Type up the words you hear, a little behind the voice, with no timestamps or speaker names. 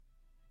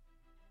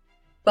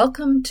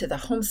Welcome to the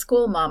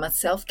Homeschool Mama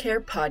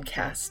Self-Care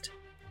Podcast.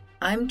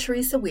 I'm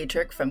Teresa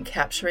Wiedrich from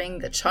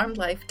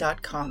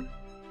CapturingTheCharmedLife.com.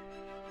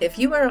 If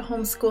you are a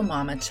homeschool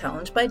mama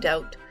challenged by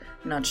doubt,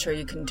 not sure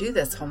you can do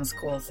this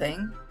homeschool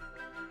thing,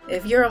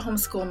 if you're a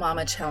homeschool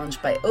mama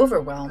challenged by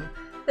overwhelm,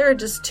 there are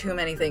just too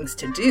many things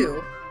to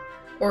do,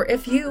 or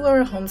if you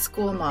are a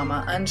homeschool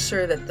mama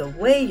unsure that the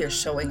way you're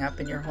showing up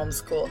in your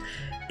homeschool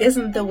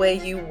isn't the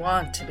way you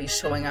want to be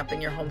showing up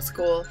in your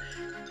homeschool,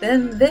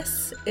 then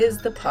this is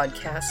the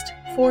podcast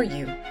for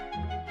you.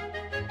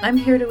 I'm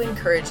here to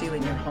encourage you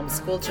in your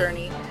homeschool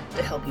journey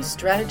to help you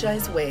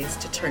strategize ways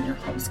to turn your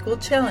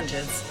homeschool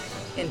challenges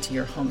into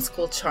your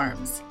homeschool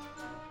charms.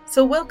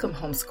 So welcome,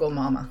 homeschool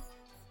mama.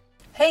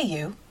 Hey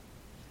you.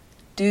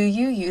 Do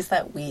you use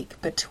that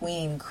week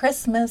between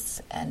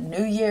Christmas and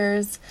New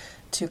Year's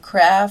to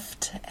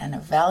craft and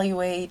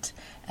evaluate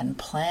and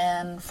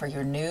plan for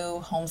your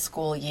new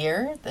homeschool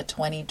year, the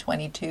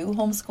 2022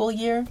 homeschool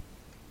year?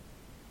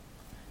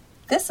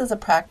 This is a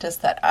practice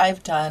that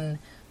I've done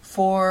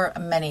for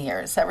many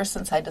years, ever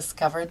since I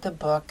discovered the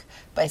book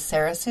by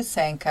Sarah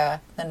Susanka,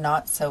 The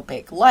Not So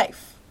Big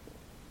Life.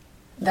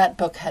 That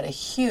book had a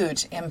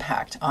huge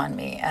impact on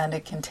me, and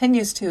it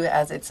continues to,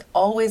 as it's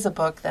always a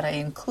book that I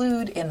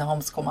include in the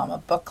Homeschool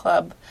Mama Book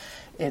Club.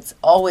 It's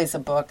always a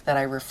book that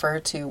I refer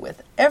to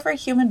with every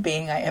human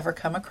being I ever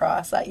come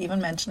across. I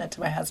even mentioned it to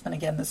my husband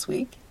again this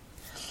week.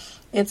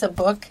 It's a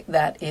book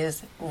that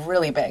is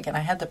really big, and I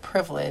had the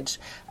privilege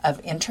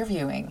of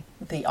interviewing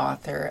the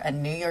author, a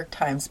New York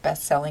Times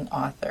best-selling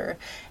author,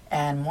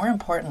 and more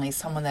importantly,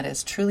 someone that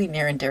is truly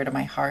near and dear to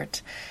my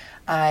heart.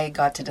 I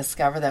got to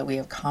discover that we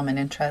have common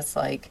interests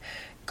like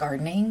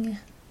gardening,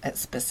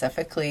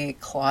 specifically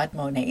Claude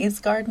Monet's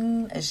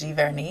garden,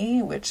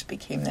 Giverny, which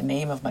became the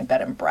name of my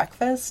bed and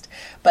breakfast.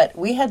 But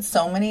we had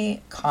so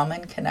many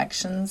common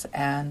connections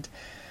and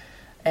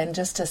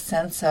just a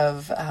sense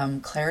of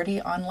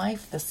clarity on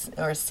life,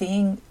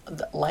 seeing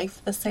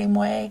life the same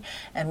way.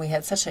 And we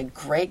had such a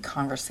great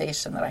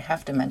conversation that I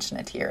have to mention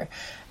it here.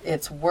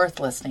 It's worth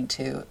listening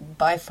to,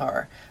 by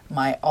far,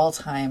 my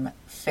all-time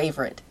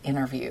favorite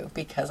interview,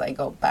 because I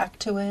go back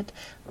to it,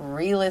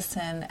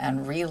 re-listen,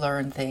 and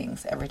relearn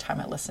things every time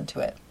I listen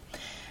to it.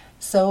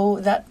 So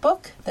that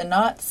book, The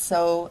Not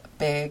So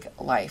Big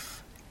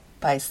Life,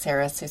 by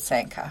Sarah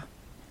Susanka.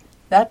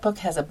 That book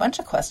has a bunch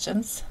of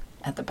questions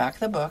at the back of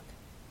the book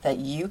that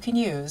you can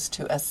use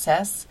to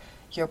assess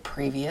your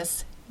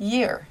previous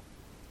year.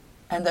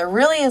 And there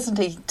really isn't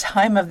a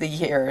time of the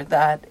year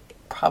that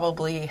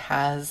probably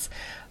has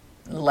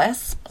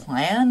less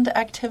planned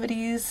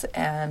activities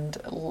and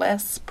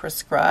less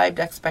prescribed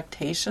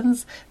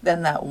expectations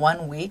than that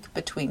 1 week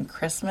between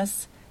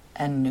Christmas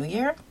and New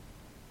Year.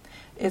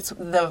 It's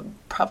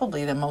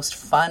probably the most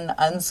fun,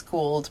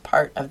 unschooled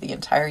part of the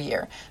entire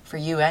year for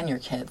you and your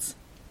kids.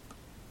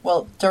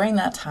 Well, during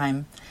that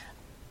time,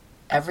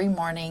 every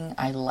morning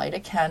I light a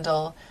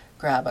candle,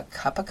 grab a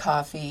cup of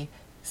coffee,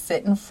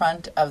 sit in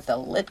front of the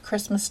lit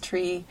Christmas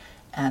tree,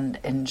 and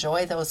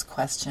enjoy those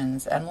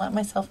questions and let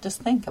myself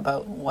just think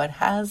about what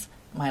has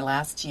my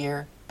last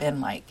year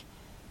been like.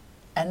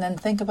 And then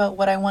think about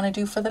what I want to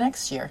do for the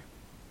next year,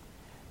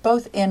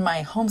 both in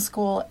my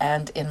homeschool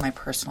and in my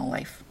personal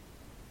life.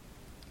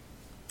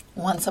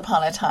 Once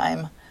upon a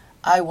time,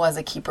 I was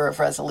a keeper of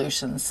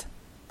resolutions.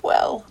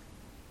 Well,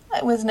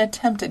 I was an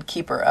attempted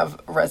keeper of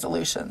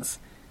resolutions.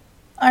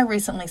 I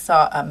recently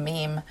saw a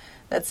meme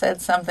that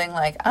said something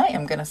like, I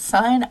am going to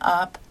sign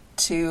up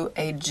to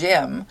a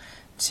gym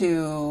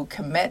to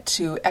commit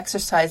to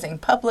exercising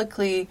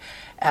publicly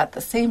at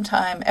the same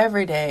time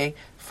every day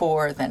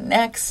for the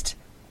next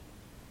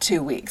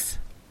 2 weeks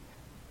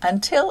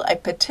until I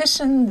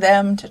petition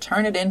them to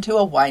turn it into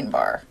a wine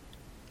bar.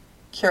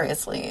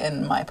 Curiously,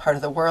 in my part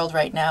of the world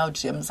right now,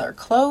 gyms are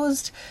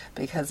closed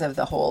because of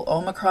the whole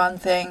Omicron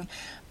thing.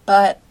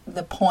 But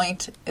the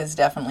point is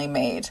definitely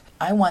made.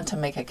 I want to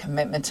make a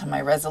commitment to my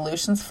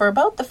resolutions for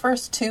about the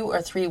first 2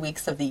 or 3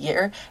 weeks of the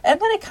year, and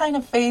then it kind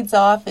of fades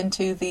off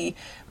into the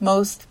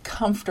most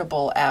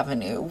comfortable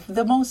avenue,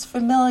 the most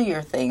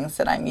familiar things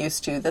that I'm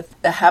used to,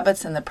 the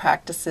habits and the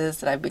practices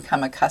that I've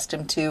become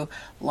accustomed to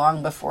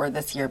long before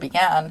this year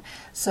began.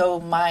 So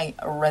my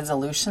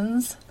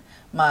resolutions,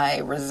 my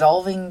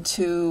resolving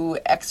to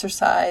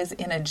exercise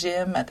in a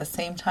gym at the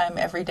same time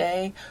every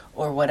day,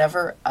 or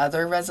whatever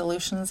other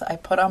resolutions I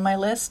put on my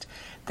list,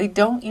 they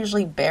don't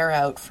usually bear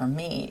out for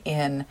me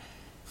in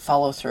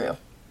follow through.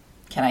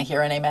 Can I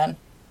hear an amen?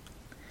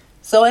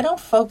 So I don't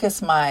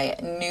focus my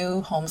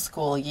new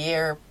homeschool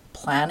year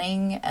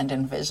planning and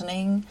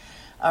envisioning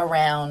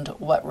around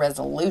what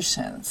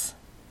resolutions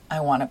I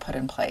want to put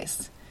in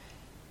place.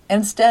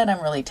 Instead,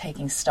 I'm really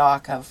taking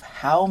stock of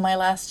how my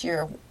last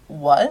year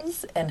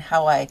was and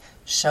how I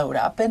showed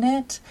up in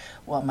it,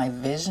 what my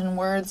vision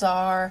words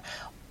are.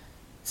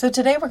 So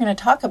today we're going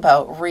to talk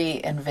about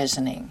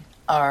re-envisioning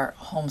our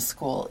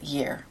homeschool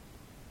year.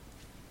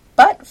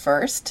 But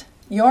first,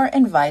 you're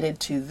invited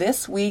to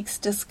this week's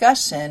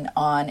discussion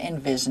on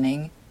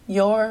envisioning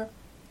your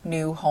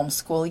new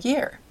homeschool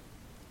year.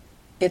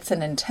 It's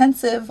an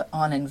intensive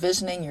on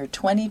envisioning your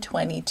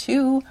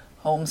 2022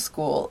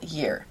 homeschool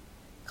year,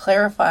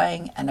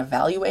 clarifying and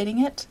evaluating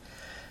it,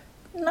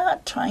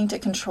 not trying to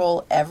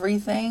control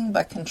everything,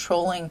 but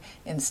controlling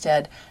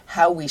instead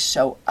how we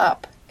show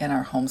up in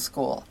our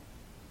homeschool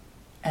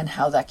and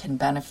how that can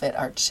benefit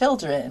our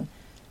children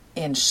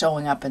in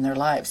showing up in their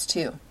lives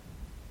too.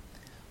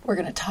 We're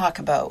going to talk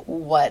about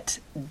what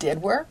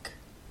did work,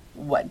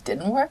 what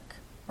didn't work.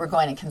 We're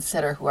going to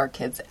consider who our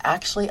kids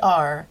actually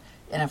are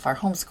and if our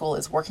homeschool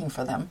is working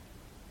for them.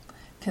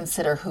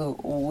 Consider who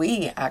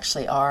we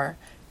actually are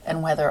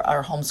and whether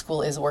our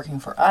homeschool is working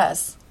for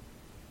us.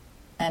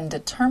 And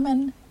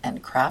determine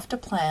and craft a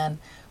plan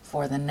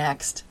for the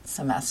next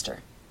semester.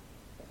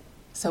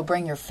 So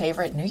bring your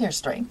favorite New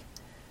Year's drink,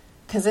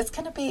 because it's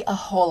going to be a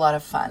whole lot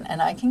of fun. And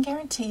I can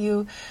guarantee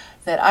you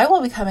that I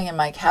will be coming in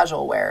my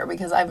casual wear,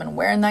 because I've been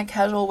wearing that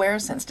casual wear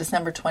since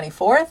December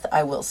 24th.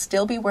 I will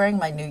still be wearing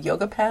my new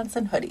yoga pants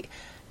and hoodie.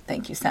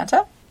 Thank you,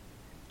 Santa.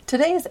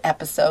 Today's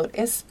episode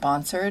is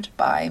sponsored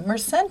by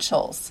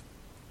Mercentials.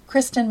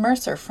 Kristen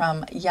Mercer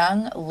from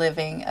Young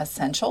Living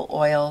Essential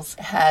Oils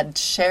had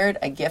shared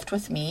a gift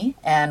with me,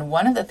 and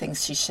one of the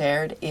things she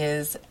shared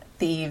is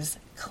Thieves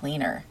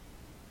Cleaner.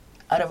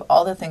 Out of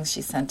all the things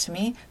she sent to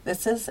me,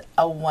 this is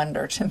a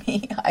wonder to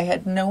me. I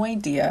had no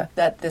idea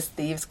that this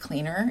Thieves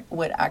Cleaner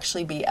would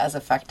actually be as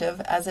effective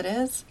as it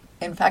is.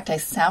 In fact, I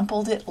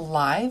sampled it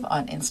live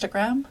on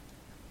Instagram.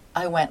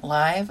 I went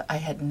live. I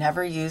had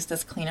never used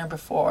this cleaner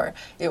before.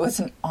 It was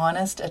an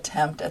honest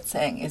attempt at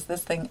saying, is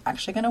this thing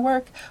actually going to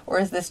work? Or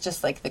is this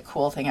just like the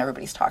cool thing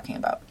everybody's talking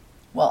about?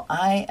 Well,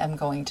 I am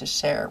going to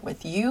share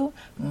with you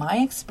my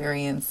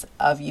experience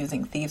of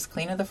using Thieves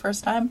Cleaner the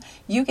first time.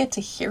 You get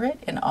to hear it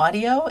in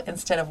audio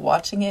instead of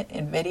watching it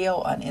in video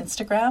on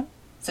Instagram.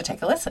 So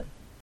take a listen.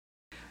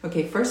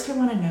 Okay, first I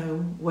want to know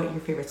what your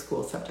favorite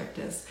school subject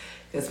is,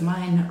 because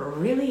mine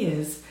really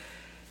is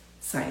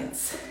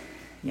science.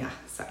 Yeah,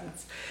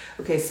 science.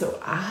 Okay, so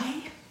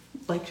I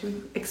like to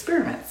do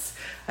experiments.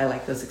 I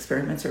like those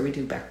experiments where we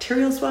do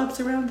bacterial swabs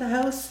around the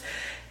house.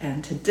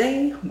 And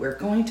today we're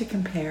going to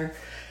compare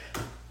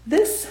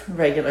this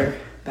regular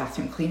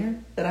bathroom cleaner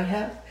that I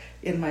have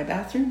in my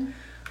bathroom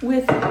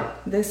with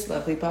this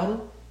lovely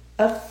bottle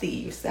of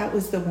Thieves. That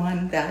was the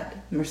one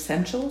that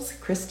Mercentials,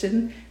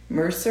 Kristen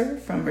Mercer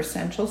from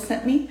Mercentials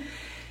sent me.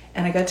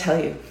 And I gotta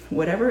tell you,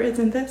 whatever is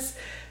in this,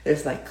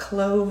 there's like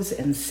cloves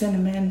and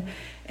cinnamon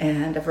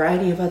and a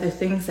variety of other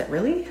things that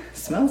really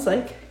smells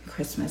like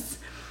Christmas.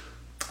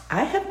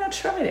 I have not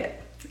tried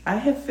it. I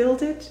have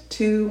filled it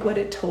to what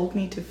it told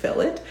me to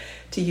fill it,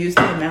 to use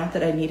the amount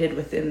that I needed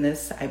within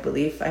this, I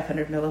believe,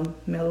 500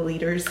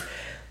 milliliters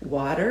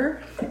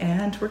water,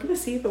 and we're going to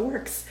see if it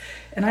works.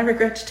 And I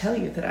regret to tell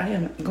you that I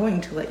am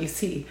going to let you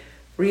see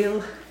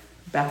real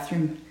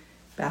bathtub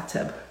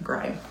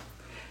grime.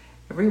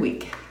 Every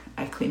week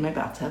I clean my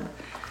bathtub,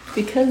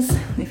 because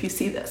if you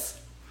see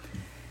this,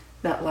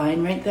 that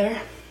line right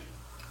there,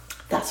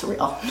 that's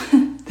real.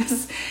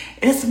 This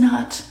is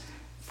not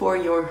for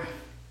your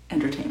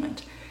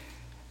entertainment.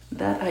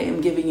 That I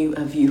am giving you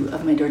a view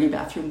of my dirty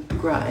bathroom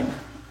grime.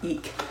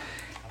 Eek.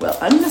 Well,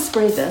 I'm going to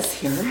spray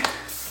this here,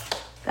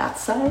 that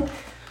side,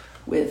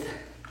 with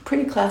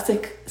pretty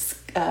classic,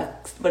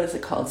 what is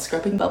it called?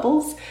 Scrubbing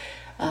Bubbles,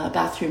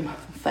 bathroom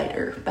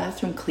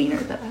cleaner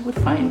that I would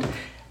find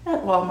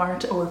at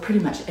Walmart or pretty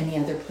much any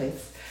other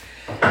place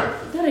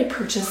that I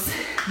purchase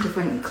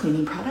different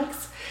cleaning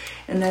products.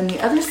 And then the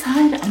other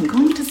side, I'm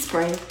going to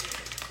spray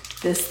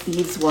this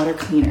Thieves water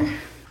cleaner.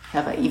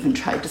 Have I even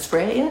tried to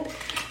spray it yet?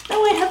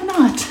 No, I have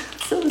not.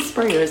 So the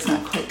sprayer is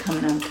not quite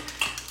coming out.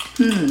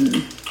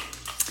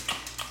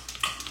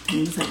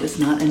 Things I was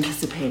not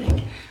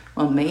anticipating.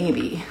 Well,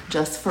 maybe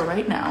just for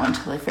right now,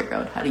 until I figure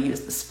out how to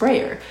use the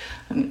sprayer,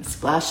 I'm going to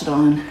splash it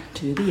on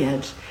to the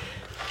edge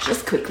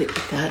just quickly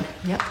like that.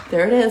 Yep,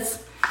 there it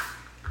is.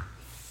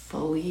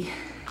 Fully.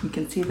 You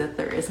can see that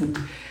there isn't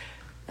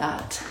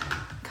that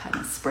kind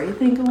of spray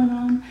thing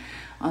going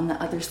on the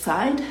other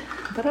side,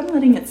 but I'm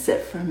letting it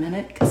sit for a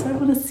minute because I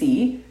want to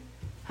see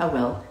how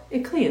well it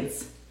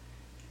cleans.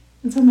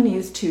 And so I'm going to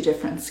use two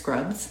different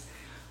scrubs.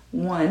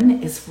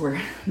 One is for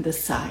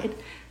this side,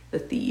 the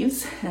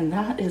Thieves, and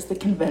that is the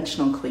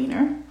conventional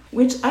cleaner,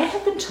 which I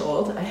have been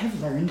told, I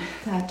have learned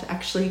that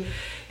actually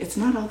it's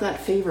not all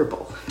that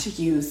favorable to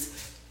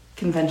use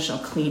conventional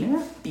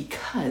cleaner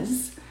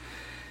because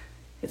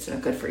it's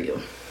not good for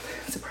you.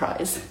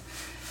 Surprise.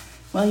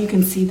 Well, you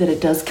can see that it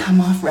does come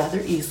off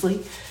rather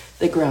easily,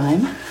 the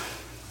grime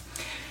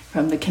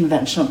from the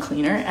conventional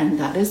cleaner, and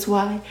that is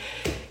why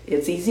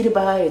it's easy to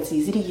buy, it's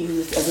easy to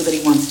use,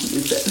 everybody wants to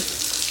use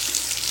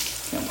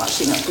it. I'm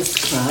washing out the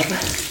scrub.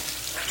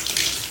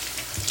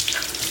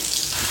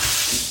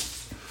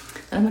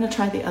 And I'm going to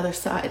try the other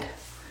side.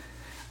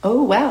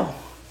 Oh, wow.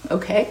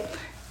 Okay.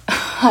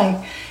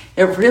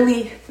 It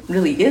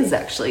really is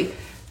actually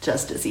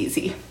just as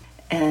easy.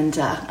 And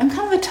I'm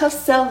kind of a tough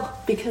sell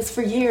because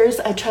for years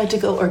I tried to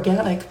go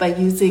organic by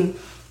using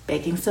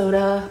baking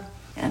soda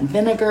and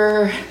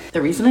vinegar.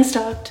 The reason I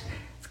stopped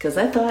is because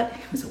I thought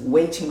it was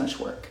way too much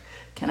work.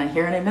 Can I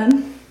hear an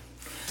amen?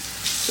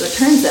 So it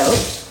turns out,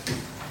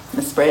 I'm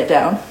going to spray it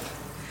down,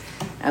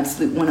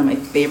 Absolute one of my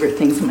favorite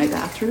things in my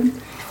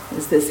bathroom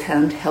is this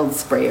handheld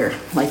sprayer,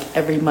 like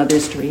every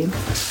mother's dream.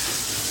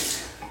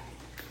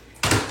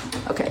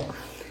 Okay,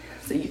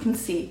 so you can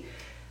see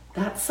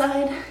that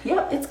side,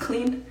 yep, it's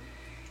clean.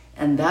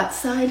 And that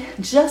side,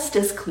 just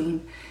as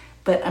clean.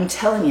 But I'm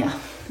telling you,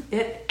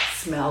 it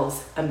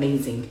smells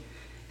amazing.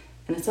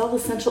 And it's all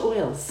essential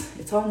oils.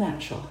 It's all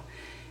natural,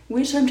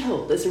 which I'm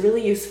told is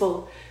really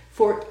useful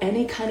for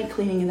any kind of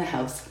cleaning in the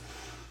house.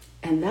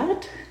 And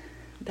that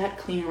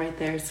cleaner right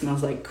there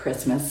smells like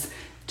Christmas,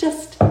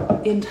 just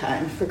in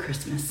time for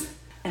Christmas.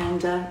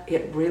 And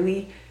it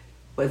really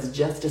was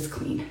just as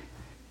clean.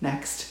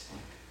 Next,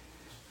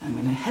 I'm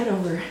gonna head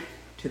over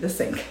to the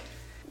sink.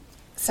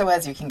 So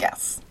as you can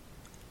guess,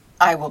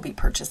 I will be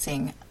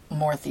purchasing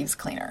more Thieves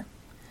Cleaner.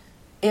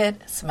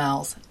 It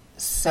smells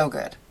so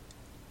good.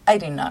 I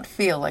do not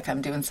feel like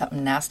I'm doing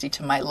something nasty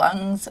to my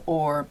lungs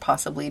or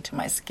possibly to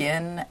my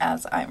skin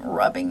as I'm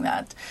rubbing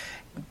that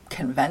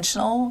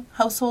conventional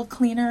household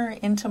cleaner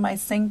into my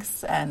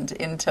sinks and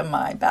into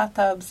my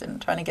bathtubs and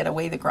trying to get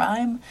away the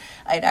grime.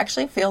 It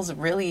actually feels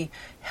really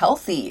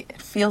healthy. It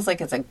feels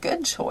like it's a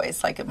good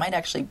choice, like it might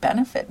actually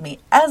benefit me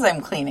as I'm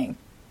cleaning.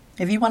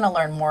 If you want to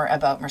learn more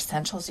about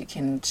Mercentials, you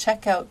can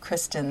check out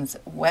Kristen's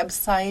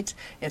website.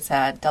 It's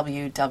at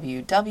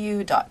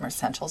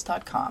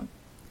www.mercentials.com.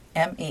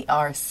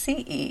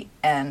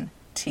 MERCENTIALS.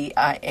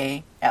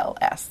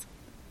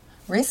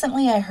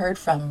 Recently, I heard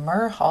from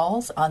Mer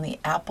Halls on the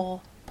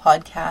Apple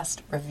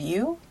Podcast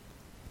Review.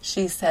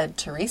 She said,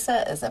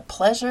 Teresa is a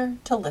pleasure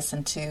to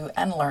listen to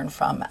and learn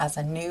from as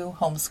a new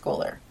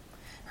homeschooler.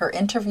 Her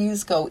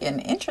interviews go in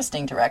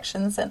interesting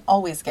directions and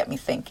always get me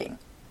thinking.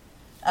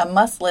 A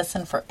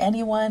must-listen for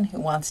anyone who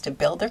wants to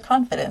build their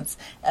confidence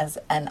as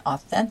an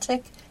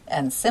authentic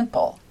and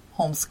simple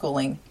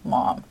homeschooling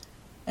mom.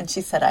 And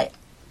she said, I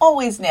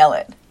always nail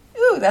it.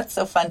 Ooh, that's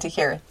so fun to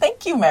hear.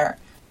 Thank you, Mer.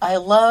 I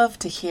love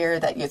to hear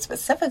that you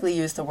specifically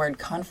use the word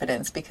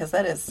confidence because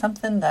that is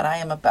something that I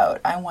am about.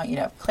 I want you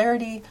to have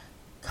clarity,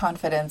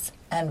 confidence,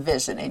 and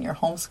vision in your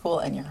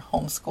homeschool and your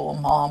homeschool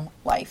mom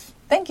life.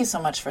 Thank you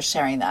so much for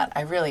sharing that.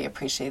 I really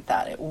appreciate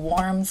that. It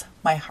warms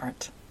my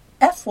heart.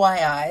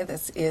 FYI,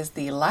 this is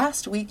the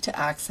last week to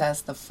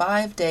access the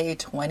 5-day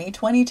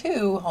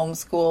 2022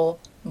 Homeschool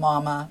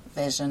Mama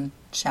Vision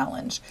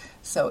Challenge.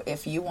 So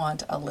if you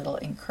want a little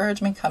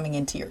encouragement coming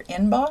into your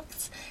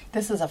inbox,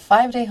 this is a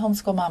 5-day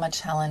Homeschool Mama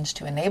Challenge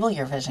to enable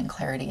your vision,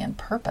 clarity, and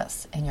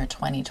purpose in your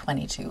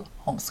 2022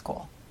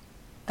 homeschool.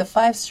 The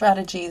 5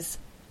 strategies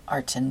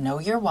are to know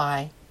your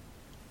why,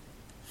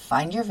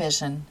 find your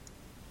vision,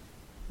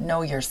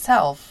 know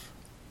yourself,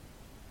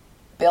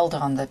 build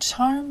on the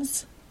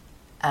charms,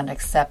 and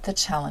accept the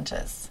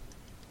challenges.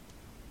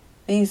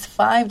 These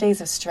 5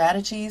 days of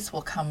strategies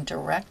will come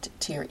direct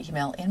to your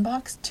email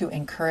inbox to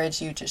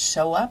encourage you to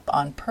show up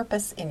on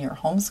purpose in your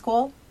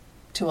homeschool,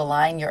 to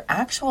align your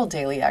actual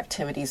daily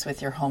activities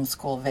with your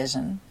homeschool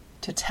vision,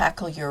 to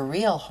tackle your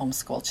real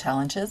homeschool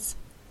challenges,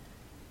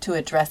 to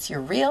address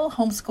your real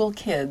homeschool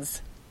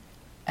kids,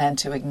 and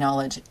to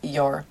acknowledge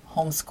your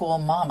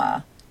homeschool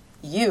mama,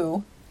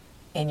 you,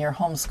 in your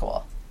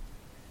homeschool.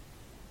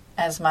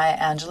 As Maya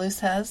Angelou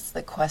says,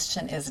 the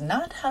question is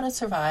not how to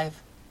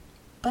survive,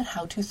 but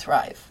how to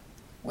thrive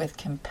with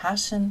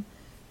compassion,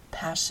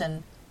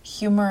 passion,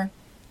 humor,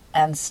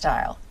 and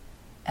style.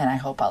 And I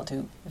hope I'll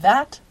do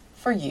that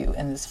for you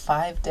in this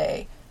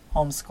 5-day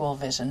Homeschool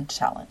Vision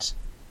Challenge.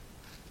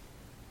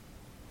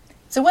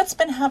 So what's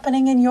been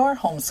happening in your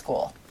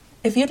homeschool?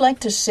 If you'd like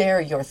to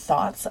share your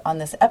thoughts on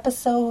this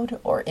episode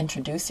or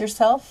introduce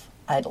yourself,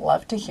 I'd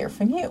love to hear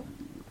from you.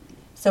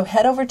 So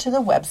head over to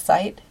the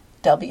website,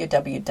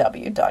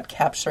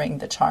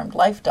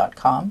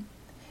 www.capturingthecharmedlife.com,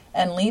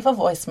 and leave a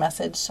voice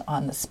message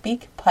on the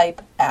SpeakPipe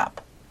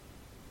app.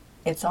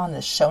 It's on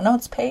the show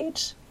notes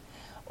page,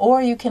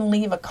 or you can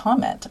leave a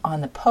comment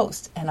on the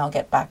post and I'll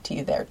get back to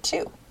you there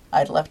too.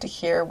 I'd love to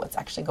hear what's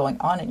actually going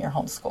on in your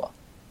homeschool.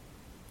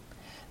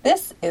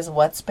 This is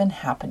what's been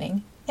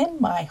happening in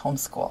my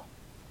homeschool.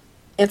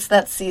 It's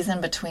that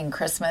season between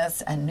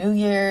Christmas and New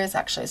Year's.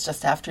 Actually, it's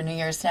just after New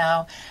Year's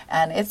now,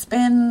 and it's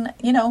been,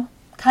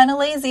 kind of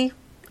lazy.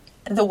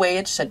 The way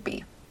it should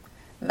be.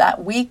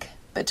 That week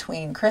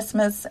between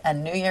Christmas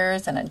and New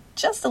Year's and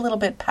just a little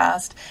bit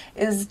past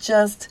is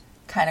just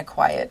kind of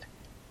quiet.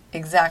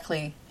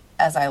 Exactly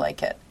as I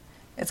like it.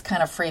 It's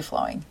kind of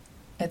free-flowing.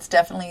 It's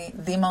definitely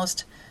the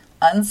most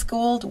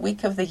unschooled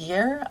week of the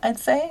year, I'd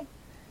say.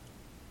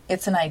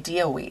 It's an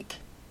idea week.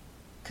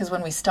 Because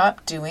when we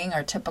stop doing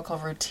our typical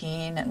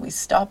routine and we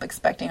stop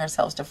expecting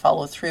ourselves to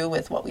follow through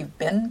with what we've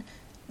been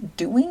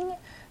doing,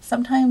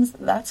 sometimes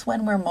that's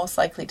when we're most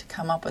likely to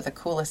come up with the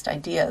coolest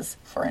ideas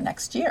for our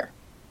next year.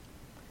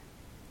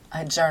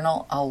 I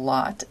journal a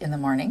lot in the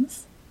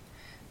mornings.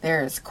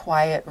 There's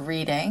quiet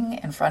reading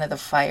in front of the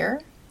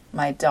fire.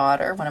 My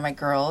daughter, one of my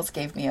girls,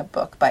 gave me a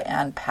book by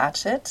Ann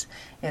Patchett.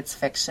 It's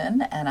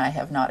fiction, and I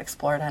have not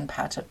explored Ann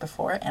Patchett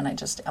before, and I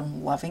just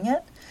am loving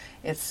it.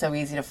 It's so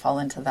easy to fall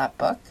into that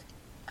book.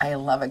 I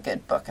love a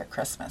good book at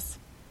Christmas.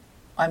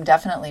 I'm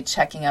definitely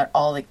checking out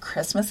all the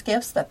Christmas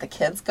gifts that the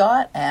kids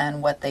got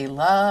and what they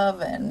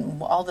love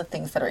and all the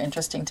things that are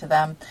interesting to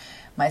them.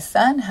 My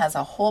son has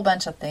a whole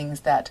bunch of things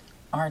that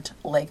aren't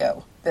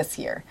Lego this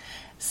year.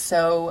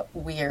 So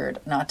weird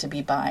not to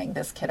be buying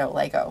this kiddo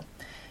Lego.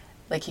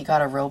 Like, he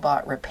got a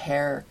robot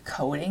repair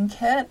coding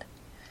kit.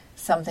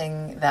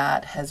 Something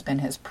that has been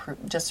his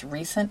just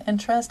recent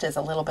interest is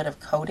a little bit of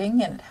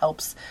coding, and it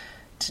helps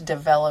to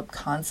develop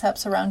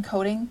concepts around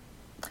coding.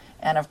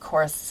 And of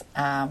course,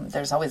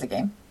 there's always a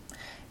game.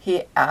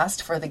 He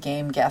asked for the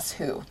game Guess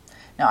Who.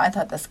 Now, I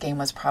thought this game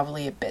was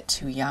probably a bit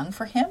too young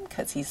for him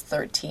because he's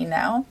 13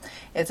 now.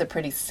 It's a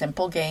pretty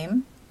simple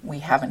game. We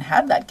haven't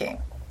had that game.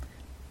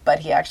 But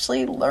he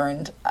actually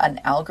learned an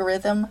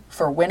algorithm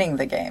for winning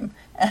the game.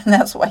 And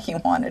that's why he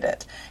wanted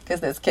it.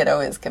 Because this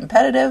kiddo is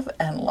competitive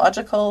and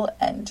logical,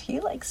 and he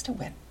likes to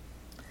win.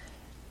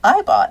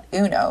 I bought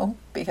Uno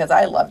because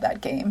I love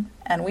that game.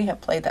 And we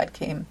have played that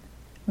game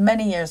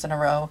many years in a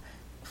row.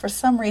 For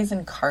some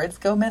reason, cards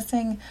go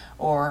missing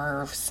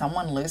or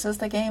someone loses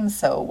the game.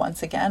 So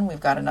once again, we've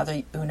got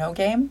another Uno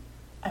game.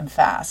 I'm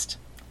fast.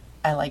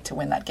 I like to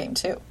win that game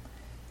too.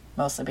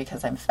 Mostly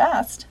because I'm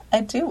fast,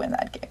 I do win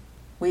that game.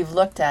 We've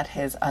looked at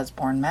his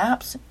Usborne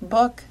Maps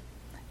book,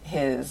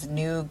 his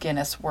new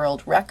Guinness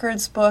World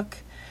Records book.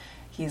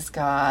 He's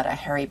got a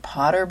Harry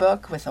Potter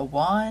book with a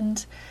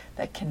wand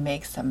that can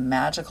make some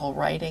magical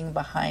writing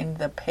behind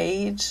the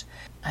page.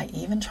 I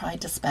even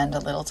tried to spend a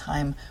little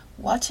time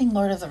watching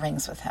Lord of the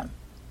Rings with him.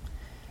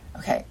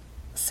 Okay,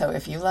 so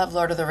if you love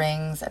Lord of the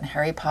Rings and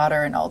Harry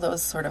Potter and all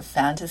those sort of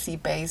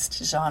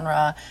fantasy-based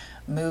genre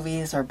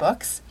movies or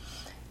books,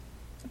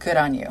 good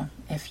on you.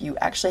 If you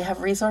actually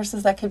have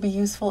resources that could be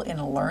useful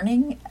in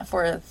learning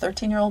for a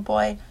 13-year-old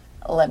boy,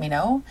 let me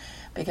know,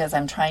 because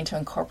I'm trying to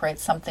incorporate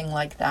something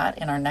like that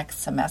in our next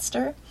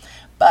semester.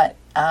 But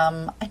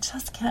I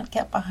just can't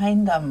get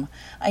behind them.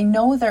 I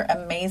know they're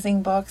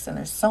amazing books and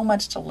there's so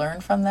much to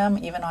learn from them,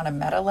 even on a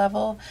meta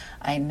level.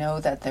 I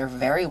know that they're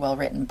very well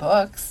written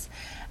books,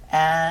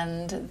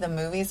 and the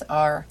movies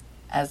are,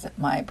 as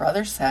my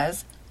brother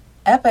says,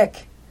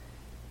 epic.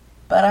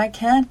 But I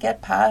can't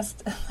get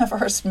past the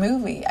first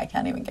movie. I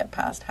can't even get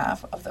past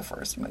half of the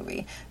first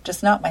movie.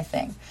 Just not my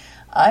thing.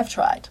 I've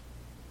tried.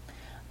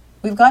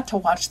 We've got to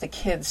watch the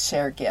kids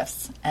share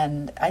gifts.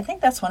 And I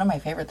think that's one of my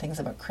favorite things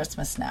about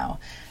Christmas now.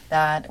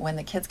 That when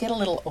the kids get a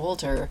little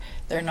older,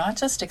 they're not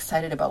just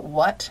excited about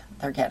what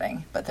they're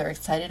getting, but they're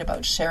excited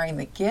about sharing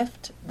the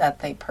gift that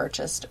they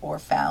purchased or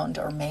found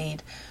or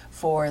made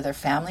for their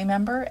family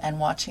member, and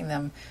watching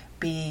them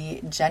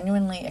be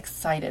genuinely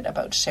excited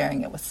about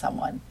sharing it with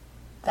someone.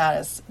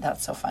 That's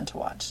so fun to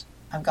watch.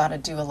 I've got to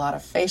do a lot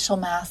of facial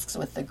masks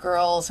with the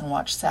girls and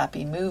watch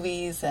sappy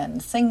movies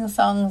and sing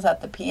songs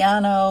at the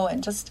piano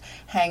and just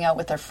hang out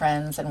with their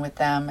friends and with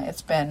them.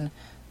 It's been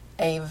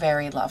a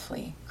very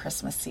lovely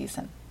Christmas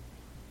season.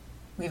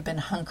 We've been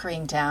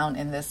hunkering down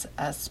in this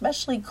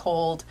especially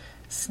cold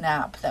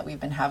snap that we've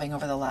been having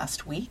over the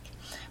last week,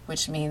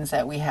 which means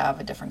that we have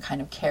a different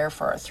kind of care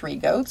for our 3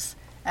 goats.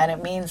 And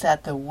it means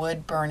that the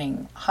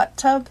wood-burning hot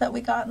tub that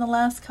we got in the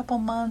last couple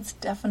months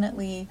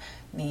definitely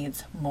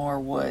needs more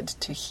wood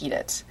to heat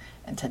it.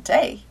 And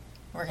today,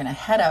 we're going to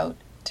head out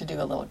to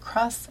do a little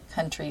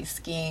cross-country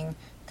skiing,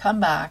 come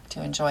back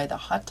to enjoy the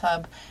hot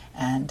tub,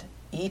 and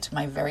eat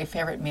my very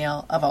favorite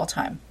meal of all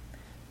time,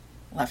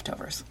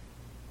 leftovers.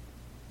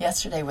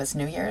 Yesterday was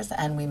New Year's,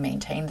 and we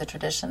maintained the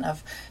tradition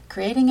of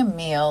creating a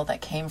meal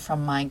that came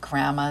from my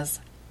grandma's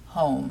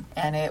home.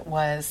 And it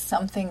was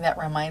something that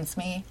reminds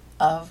me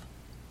of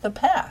the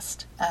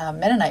past.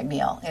 Mennonite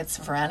meal. It's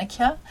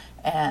Veranikia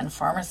and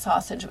farmer's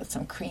sausage with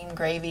some cream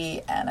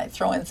gravy, and I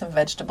throw in some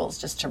vegetables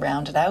just to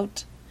round it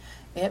out.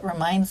 It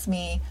reminds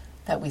me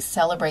that we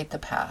celebrate the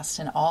past,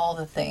 and all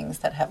the things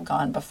that have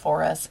gone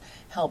before us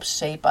help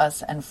shape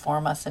us and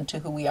form us into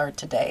who we are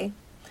today.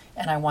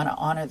 And I want to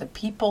honor the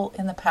people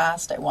in the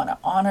past. I want to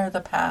honor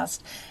the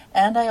past.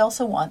 And I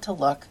also want to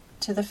look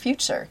to the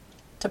future,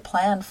 to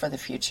plan for the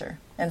future.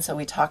 And so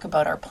we talk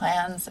about our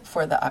plans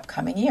for the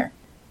upcoming year.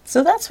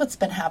 So that's what's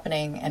been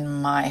happening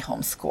in my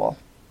homeschool.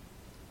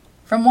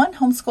 From one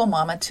homeschool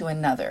mama to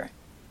another,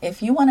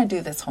 if you want to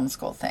do this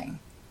homeschool thing,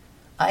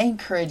 I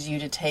encourage you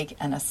to take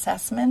an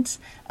assessment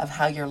of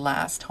how your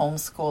last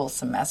homeschool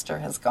semester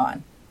has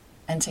gone,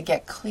 and to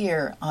get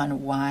clear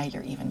on why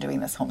you're even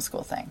doing this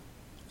homeschool thing.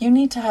 You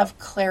need to have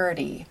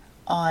clarity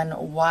on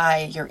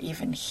why you're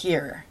even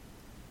here,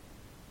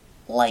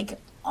 like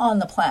on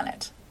the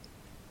planet.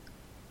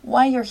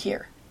 Why you're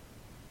here,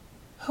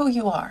 who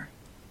you are,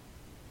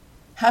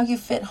 how you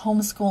fit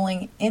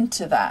homeschooling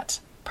into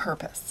that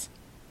purpose,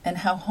 and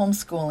how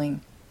homeschooling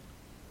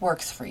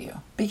works for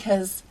you.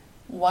 Because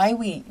why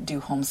we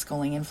do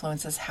homeschooling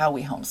influences how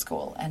we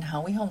homeschool, and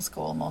how we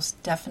homeschool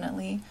most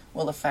definitely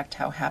will affect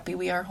how happy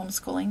we are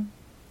homeschooling.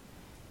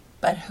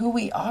 But who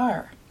we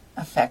are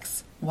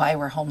affects why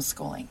we're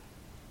homeschooling.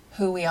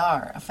 Who we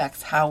are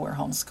affects how we're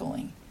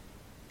homeschooling.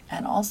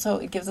 And also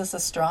it gives us a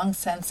strong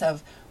sense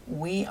of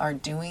we are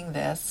doing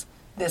this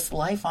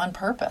life on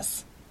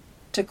purpose.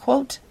 To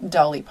quote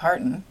Dolly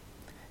Parton,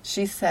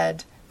 she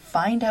said,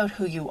 find out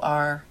who you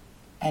are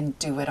and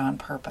do it on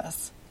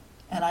purpose.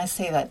 And I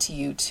say that to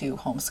you too,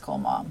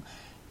 homeschool mom.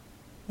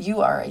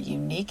 You are a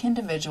unique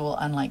individual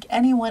unlike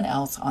anyone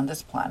else on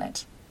this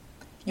planet.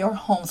 Your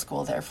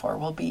homeschool, therefore,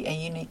 will be a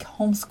unique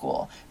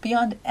homeschool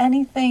beyond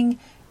anything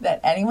that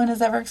anyone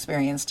has ever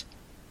experienced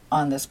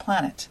on this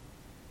planet.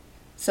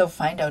 So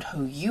find out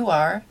who you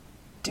are,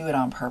 do it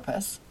on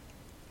purpose,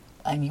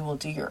 and you will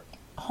do your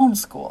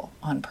homeschool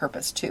on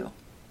purpose too.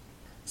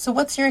 So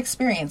what's your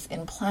experience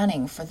in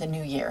planning for the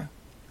new year?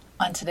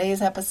 On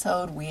today's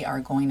episode, we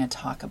are going to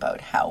talk about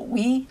how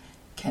we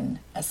can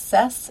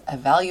assess,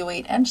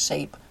 evaluate, and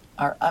shape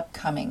our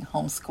upcoming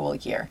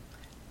homeschool year.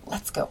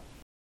 Let's go.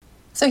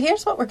 So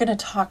here's what we're going to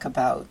talk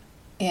about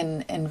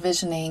in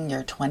envisioning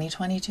your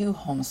 2022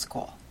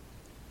 homeschool.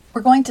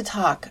 We're going to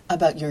talk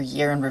about your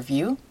year in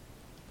review.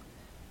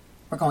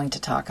 We're going to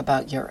talk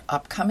about your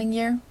upcoming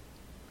year.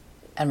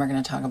 And we're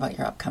going to talk about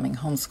your upcoming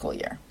homeschool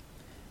year.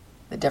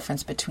 The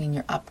difference between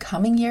your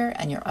upcoming year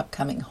and your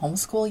upcoming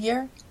homeschool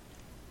year,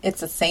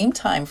 it's the same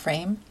time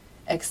frame,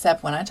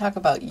 except when I talk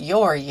about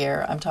your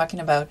year, I'm talking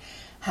about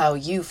how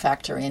you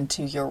factor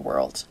into your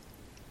world,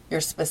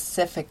 your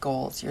specific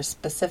goals, your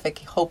specific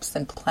hopes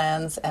and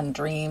plans and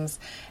dreams,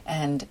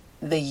 and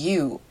the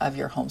you of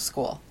your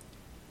homeschool.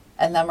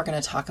 And then we're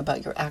going to talk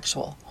about your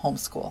actual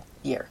homeschool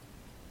year.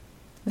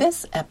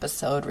 This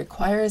episode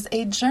requires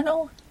a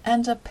journal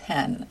and a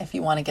pen if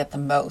you want to get the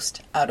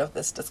most out of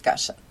this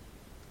discussion.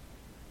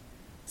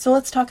 So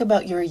let's talk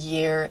about your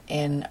year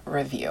in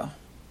review.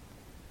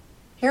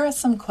 Here are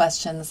some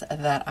questions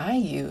that I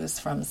use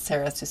from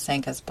Sarah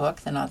Susanka's book,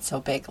 The Not So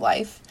Big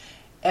Life,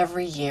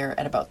 every year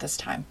at about this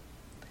time.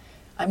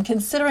 I'm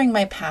considering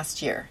my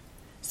past year,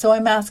 so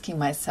I'm asking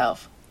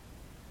myself,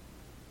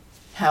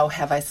 how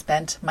have I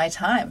spent my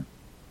time?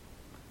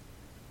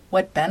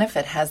 What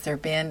benefit has there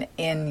been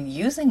in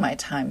using my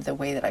time the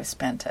way that I've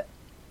spent it?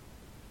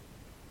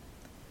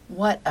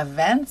 What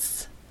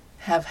events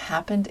have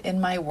happened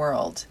in my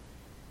world?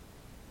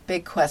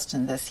 Big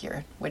question this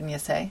year, wouldn't you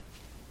say?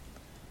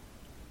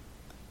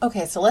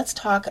 Okay, so let's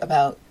talk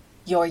about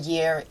your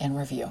year in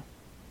review.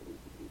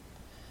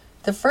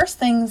 The first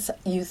things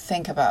you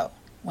think about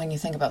when you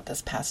think about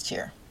this past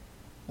year,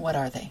 what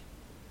are they?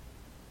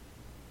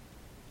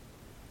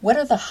 What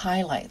are the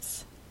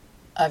highlights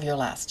of your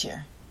last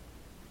year?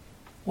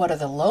 What are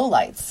the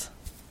lowlights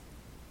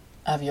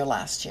of your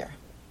last year?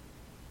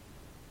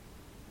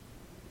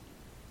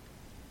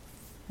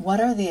 What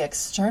are the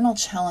external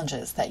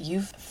challenges that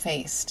you've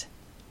faced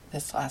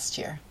this last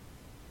year?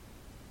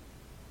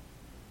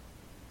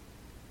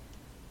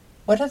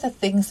 What are the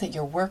things that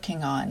you're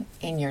working on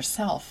in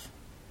yourself?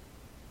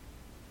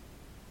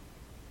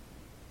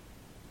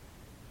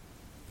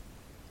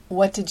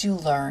 What did you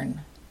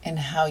learn in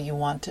how you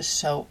want to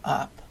show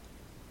up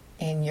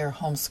in your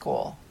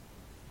homeschool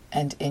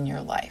and in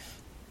your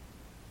life?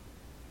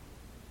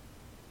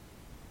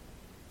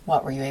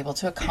 What were you able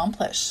to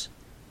accomplish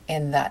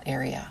in that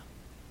area?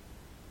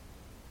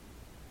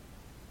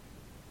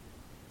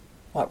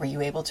 What were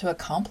you able to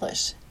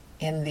accomplish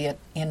in the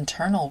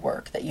internal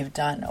work that you've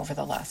done over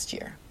the last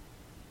year?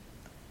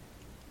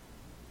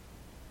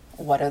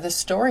 What are the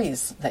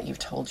stories that you've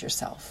told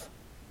yourself?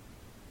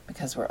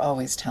 Because we're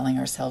always telling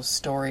ourselves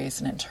stories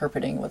and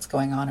interpreting what's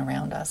going on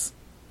around us.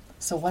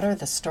 So what are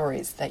the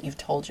stories that you've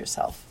told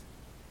yourself?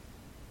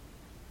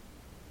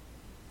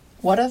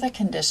 What are the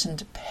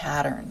conditioned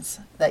patterns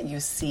that you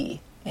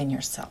see in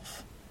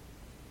yourself?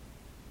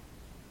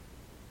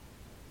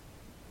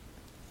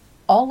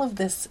 All of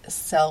this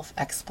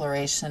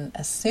self-exploration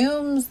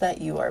assumes that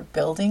you are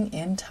building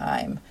in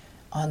time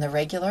on the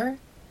regular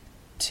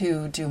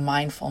to do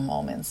mindful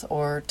moments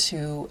or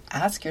to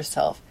ask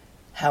yourself,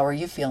 how are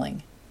you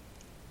feeling?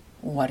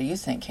 What are you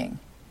thinking?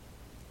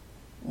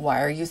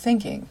 Why are you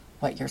thinking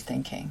what you're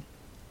thinking?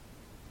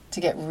 To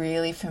get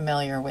really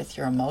familiar with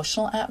your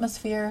emotional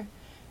atmosphere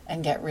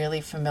and get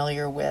really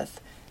familiar with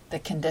the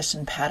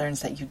conditioned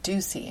patterns that you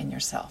do see in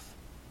yourself.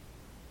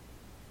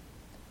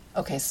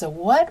 Okay, so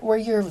what were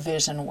your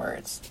vision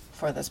words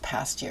for this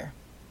past year?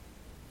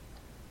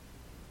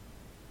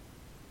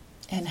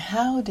 And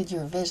how did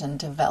your vision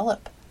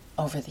develop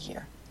over the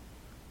year?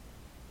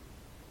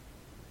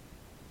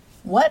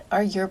 What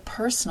are your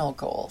personal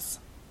goals?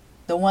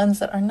 The ones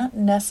that are not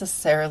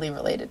necessarily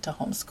related to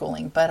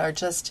homeschooling, but are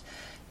just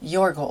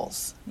your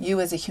goals.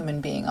 You as a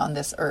human being on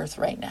this earth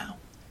right now.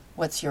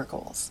 What's your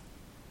goals?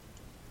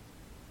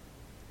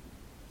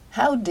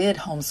 How did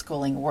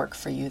homeschooling work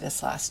for you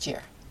this last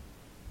year?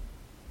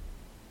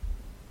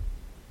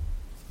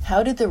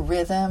 How did the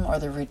rhythm or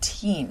the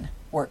routine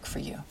work for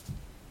you?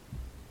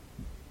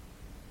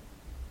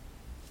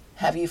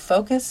 Have you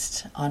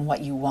focused on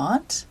what you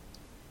want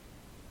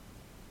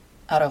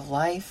out of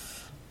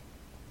life?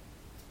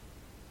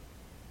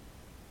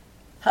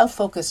 How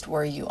focused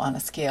were you on a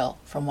scale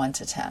from 1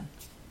 to 10?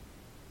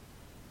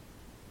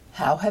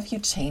 How have you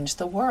changed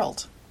the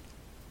world?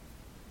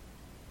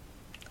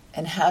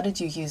 And how did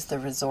you use the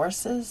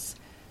resources,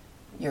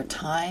 your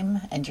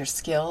time, and your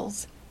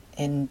skills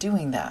in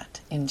doing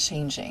that, in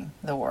changing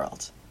the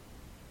world?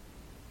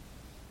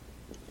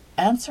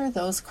 Answer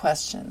those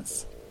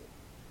questions,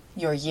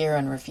 your year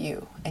in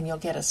review, and you'll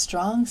get a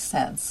strong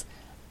sense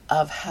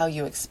of how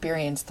you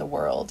experienced the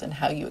world and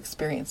how you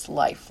experienced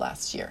life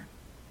last year.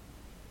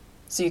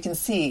 So you can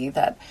see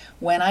that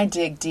when I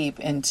dig deep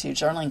into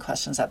journaling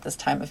questions at this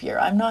time of year,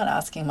 I'm not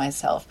asking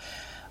myself,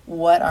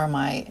 what are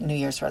my New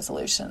Year's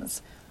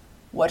resolutions?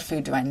 What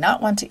food do I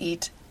not want to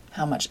eat?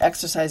 How much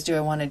exercise do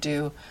I want to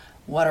do?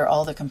 What are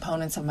all the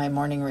components of my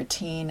morning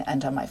routine,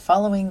 and am I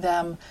following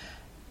them?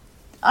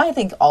 I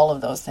think all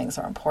of those things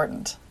are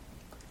important.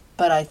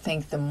 But I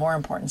think the more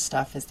important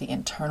stuff is the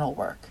internal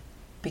work,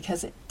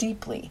 because it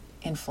deeply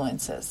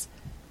influences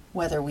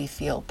whether we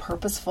feel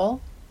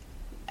purposeful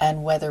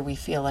and whether we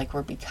feel like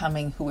we're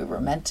becoming who we were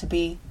meant to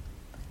be.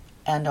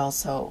 And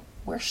also,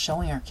 we're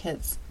showing our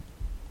kids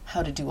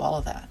how to do all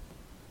of that.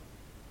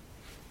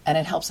 And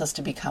it helps us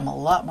to become a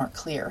lot more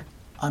clear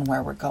on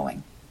where we're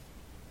going.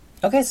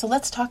 Okay, so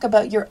let's talk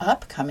about your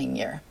upcoming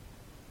year.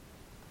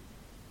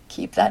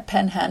 Keep that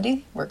pen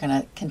handy. We're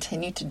going to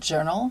continue to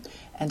journal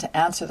and to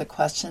answer the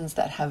questions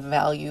that have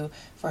value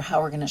for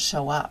how we're going to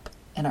show up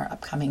in our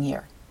upcoming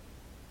year.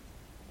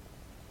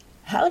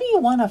 How do you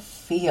want to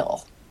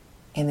feel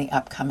in the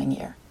upcoming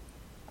year?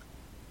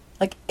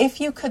 Like, if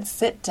you could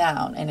sit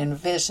down and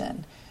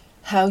envision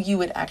how you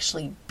would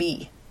actually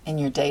be in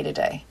your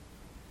day-to-day,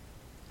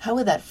 how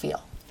would that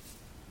feel?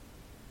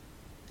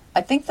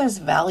 I think there's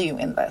value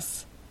in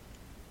this,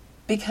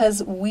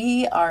 because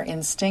we are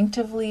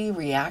instinctively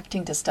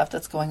reacting to stuff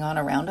that's going on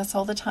around us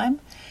all the time.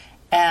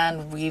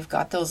 And we've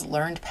got those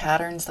learned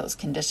patterns, those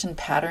conditioned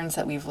patterns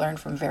that we've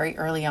learned from very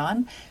early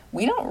on.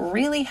 We don't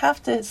really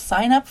have to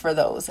sign up for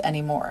those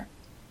anymore.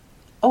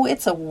 Oh,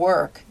 it's a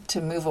work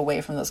to move away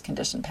from those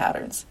conditioned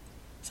patterns.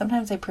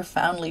 Sometimes a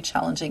profoundly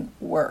challenging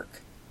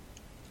work.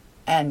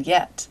 And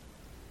yet,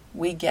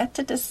 we get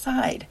to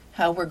decide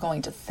how we're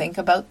going to think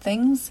about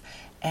things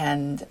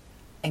and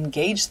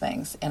engage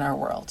things in our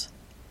world.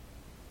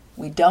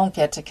 We don't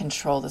get to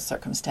control the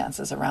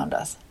circumstances around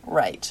us.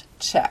 Right,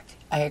 check.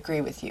 I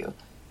agree with you.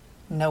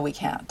 No, we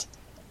can't.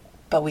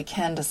 But we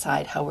can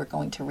decide how we're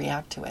going to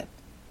react to it.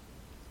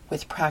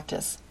 With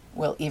practice,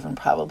 we'll even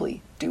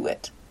probably do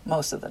it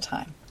most of the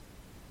time.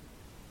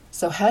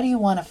 So how do you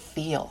want to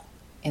feel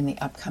in the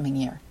upcoming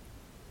year?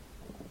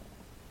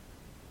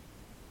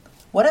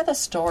 What are the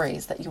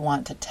stories that you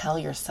want to tell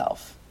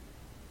yourself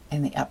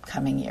in the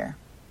upcoming year?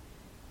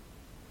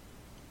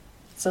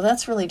 So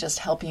that's really just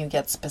helping you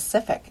get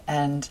specific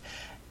and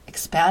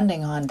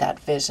expanding on that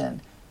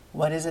vision.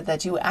 What is it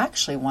that you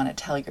actually want to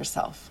tell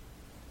yourself?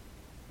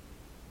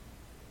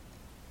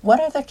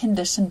 What are the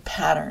conditioned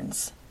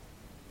patterns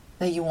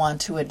that you want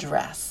to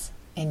address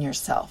in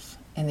yourself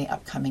in the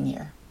upcoming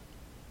year?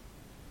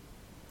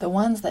 The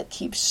ones that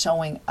keep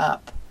showing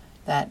up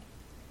that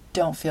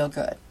don't feel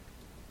good,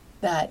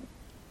 that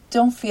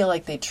don't feel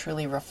like they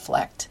truly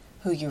reflect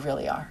who you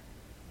really are.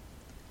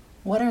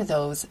 What are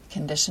those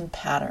conditioned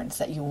patterns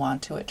that you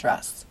want to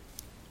address?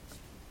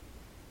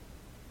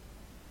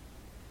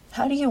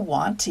 How do you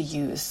want to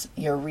use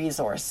your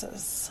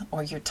resources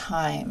or your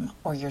time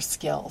or your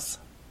skills?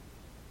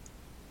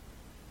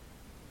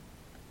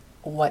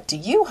 What do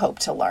you hope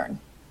to learn?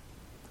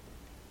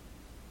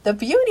 The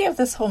beauty of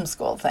this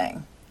homeschool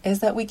thing is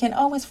that we can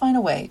always find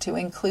a way to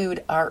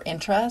include our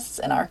interests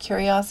and our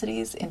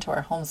curiosities into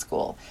our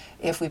homeschool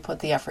if we put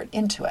the effort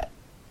into it.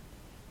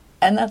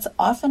 And that's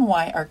often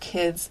why our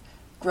kids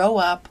grow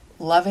up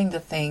loving the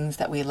things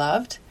that we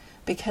loved,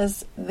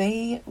 because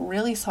they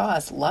really saw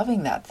us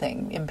loving that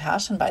thing,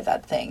 impassioned by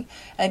that thing.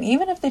 And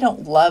even if they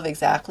don't love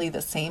exactly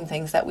the same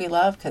things that we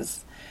love,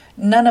 because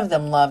none of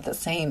them love the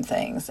same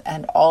things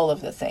and all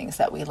of the things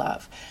that we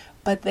love,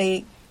 but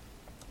they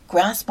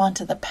grasp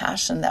onto the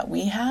passion that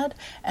we had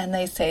and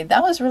they say,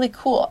 that was really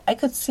cool. I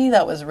could see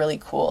that was really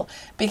cool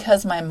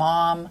because my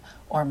mom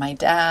or my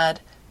dad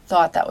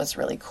thought that was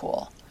really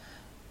cool.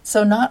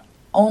 So not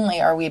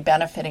only are we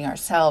benefiting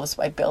ourselves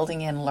by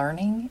building in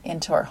learning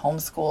into our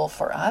homeschool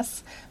for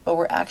us, but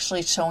we're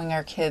actually showing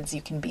our kids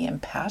you can be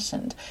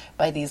impassioned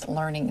by these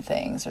learning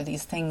things or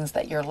these things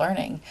that you're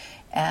learning,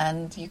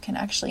 and you can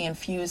actually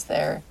infuse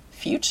their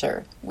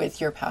future with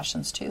your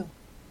passions too.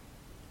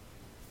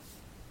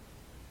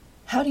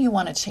 How do you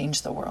want to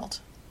change the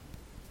world?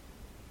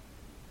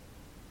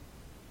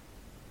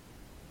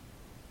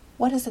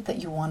 What is it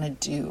that you want to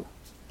do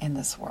in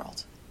this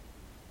world?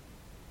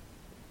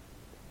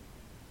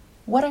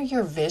 What are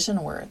your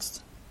vision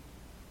words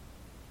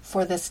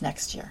for this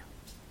next year?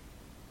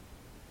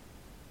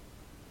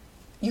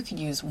 You could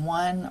use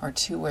 1 or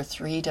 2 or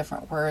 3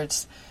 different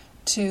words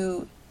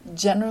to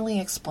generally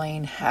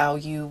explain how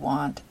you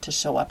want to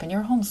show up in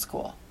your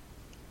homeschool,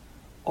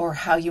 or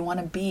how you want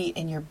to be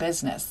in your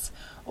business,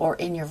 or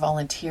in your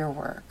volunteer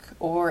work,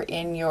 or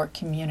in your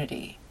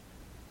community,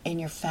 in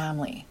your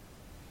family,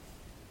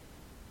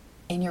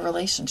 in your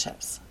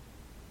relationships.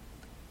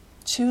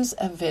 Choose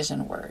a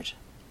vision word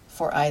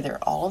for either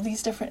all of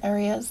these different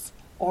areas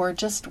or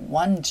just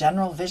one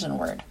general vision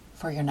word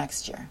for your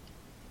next year.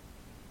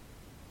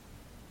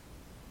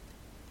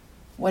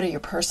 What are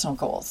your personal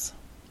goals?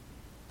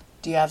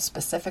 Do you have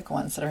specific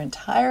ones that are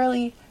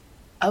entirely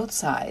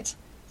outside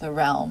the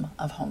realm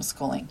of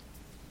homeschooling?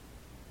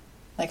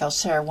 Like, I'll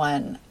share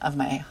one of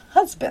my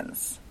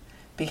husband's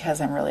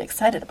because I'm really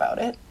excited about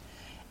it.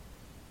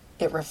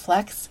 It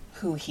reflects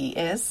who he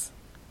is,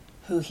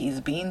 who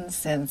he's been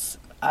since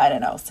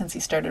he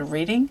started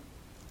reading.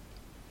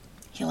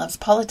 He loves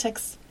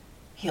politics.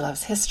 He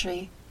loves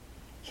history.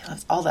 He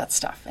loves all that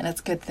stuff. And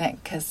it's a good thing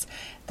because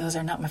those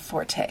are not my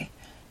forte.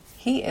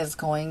 He is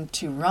going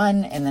to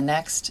run in the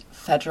next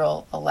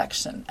federal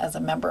election as a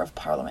member of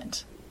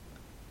parliament.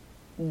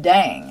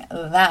 Dang,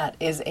 that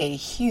is a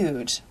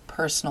huge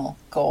personal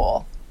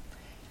goal.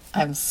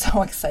 I'm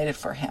so excited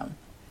for him.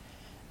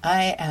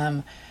 I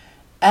am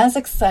as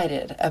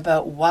excited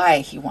about why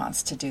he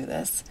wants to do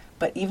this,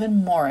 but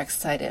even more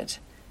excited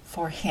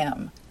for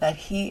him that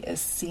he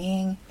is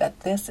seeing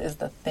that this is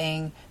the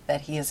thing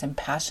that he is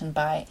impassioned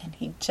by, and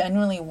he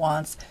genuinely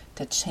wants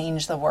to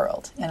change the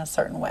world in a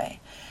certain way.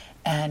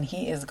 And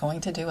he is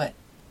going to do it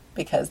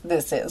because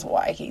this is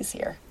why he's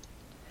here.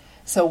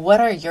 So what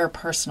are your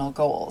personal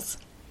goals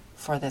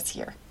for this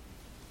year?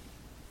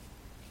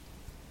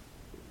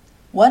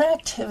 What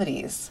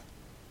activities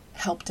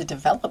help to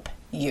develop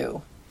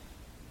you?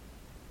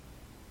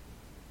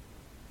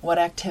 What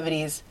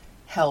activities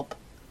help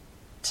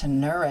to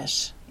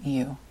nourish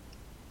you?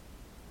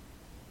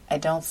 I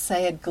don't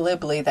say it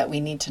glibly that we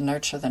need to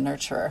nurture the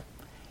nurturer.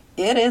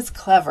 It is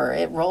clever.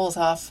 It rolls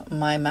off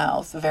my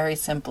mouth very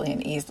simply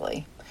and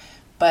easily.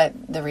 But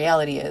the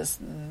reality is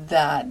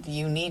that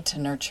you need to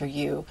nurture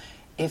you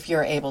if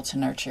you're able to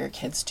nurture your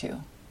kids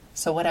too.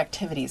 So what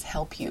activities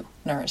help you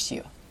nourish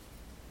you?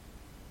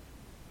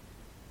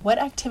 What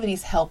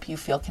activities help you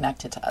feel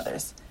connected to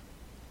others,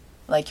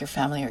 like your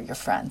family or your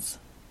friends?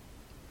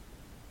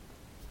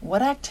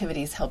 What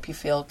activities help you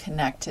feel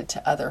connected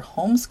to other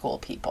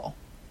homeschool people?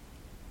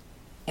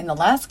 In the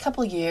last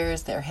couple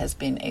years, there has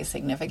been a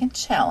significant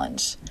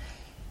challenge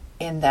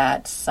in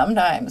that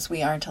sometimes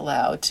we aren't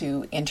allowed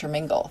to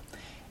intermingle.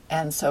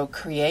 And so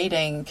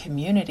creating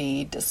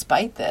community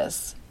despite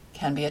this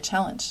can be a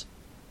challenge.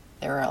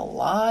 There are a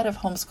lot of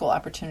homeschool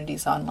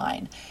opportunities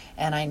online.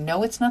 And I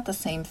know it's not the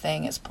same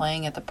thing as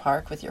playing at the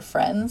park with your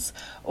friends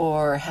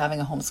or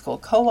having a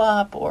homeschool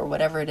co-op or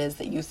whatever it is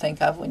that you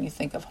think of when you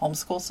think of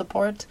homeschool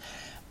support.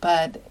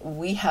 But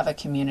we have a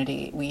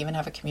community. We even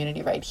have a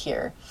community right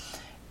here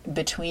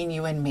between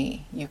you and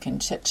me. You can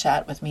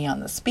chit-chat with me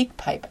on the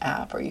SpeakPipe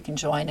app, or you can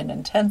join an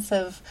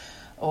intensive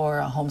or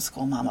a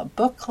Homeschool Mama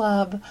book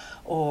club,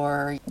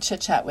 or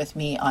chit-chat with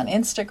me on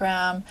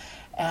Instagram.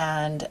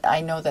 And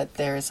I know that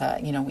there's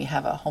we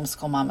have a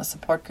Homeschool Mama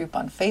support group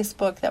on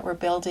Facebook that we're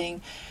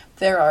building.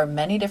 There are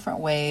many different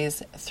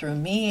ways through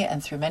me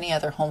and through many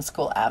other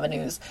homeschool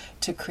avenues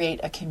to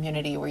create a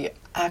community where you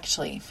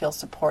actually feel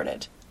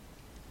supported.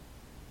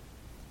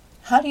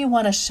 How do you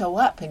want to show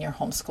up in your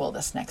homeschool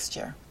this next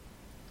year?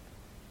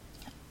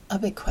 A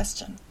big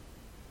question.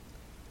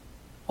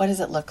 What does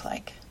it look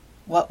like?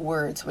 What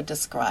words would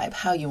describe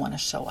how you want to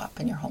show up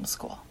in your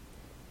homeschool?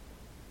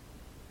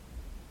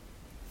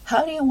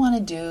 How do you want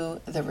to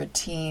do the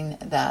routine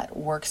that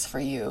works for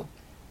you,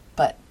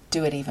 but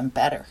do it even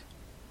better?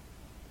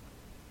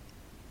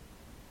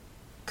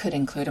 Could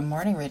include a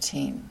morning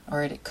routine,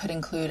 or it could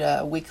include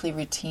a weekly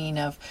routine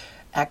of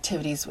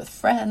activities with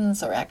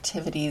friends or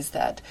activities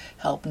that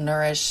help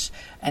nourish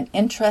an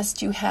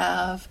interest you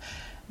have.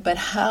 But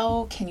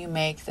how can you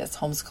make this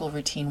homeschool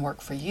routine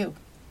work for you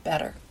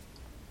better?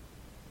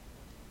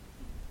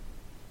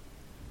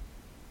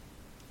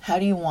 How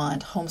do you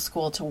want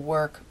homeschool to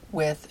work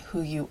with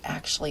who you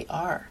actually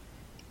are?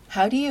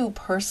 How do you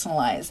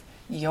personalize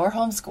your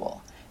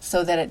homeschool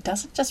so that it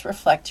doesn't just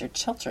reflect your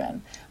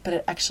children, but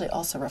it actually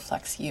also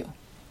reflects you?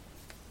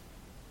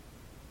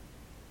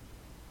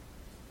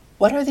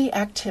 What are the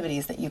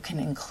activities that you can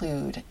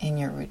include in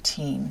your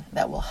routine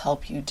that will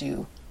help you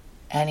do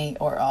any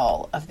or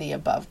all of the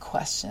above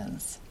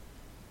questions,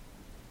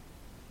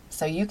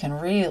 so you can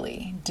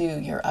really do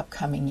your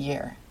upcoming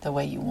year the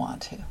way you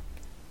want to?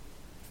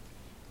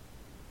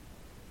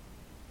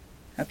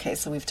 Okay,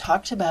 so we've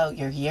talked about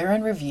your year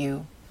in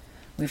review.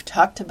 We've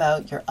talked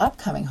about your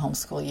upcoming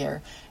homeschool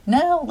year.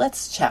 Now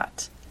let's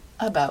chat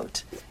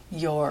about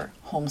your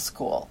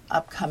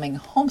upcoming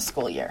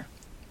homeschool year,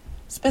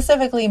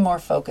 specifically more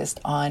focused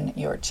on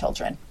your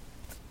children.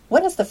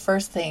 What is the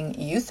first thing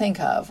you think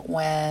of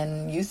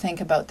when you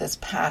think about this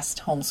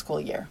past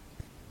homeschool year?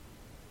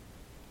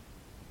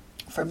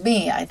 For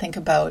me, I think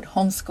about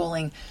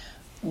homeschooling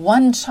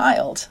one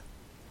child.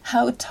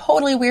 How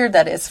totally weird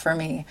that is for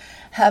me.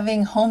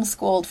 Having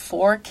homeschooled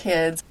 4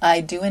 kids,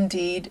 I do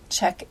indeed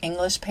check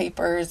English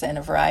papers and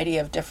a variety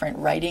of different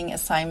writing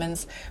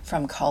assignments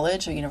from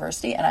college or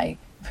university, and I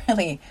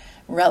really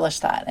relish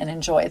that and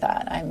enjoy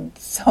that. I'm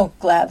so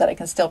glad that I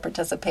can still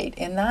participate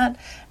in that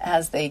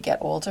as they get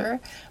older.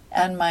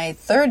 And my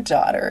 3rd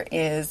daughter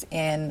is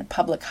in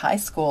public high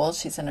school.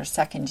 She's in her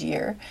 2nd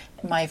year.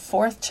 My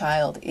 4th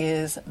child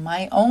is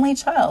my only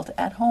child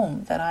at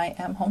home that I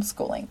am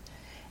homeschooling.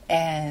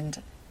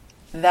 And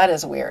that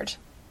is weird.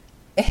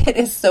 It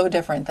is so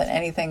different than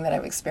anything that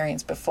I've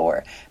experienced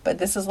before. But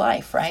this is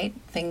life, right?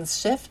 Things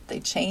shift, they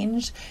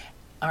change.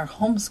 Our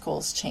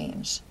homeschools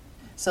change.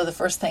 So the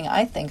first thing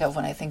I think of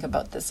when I think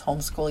about this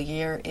homeschool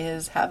year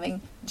is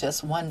having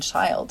just one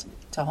child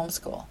to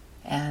homeschool,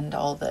 and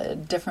all the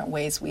different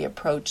ways we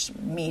approach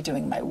me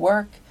doing my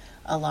work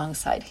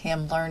alongside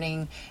him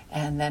learning,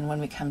 and then when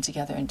we come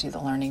together and do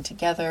the learning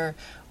together,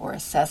 or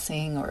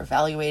assessing or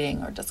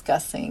evaluating or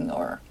discussing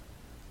or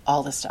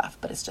all the stuff,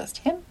 but it's just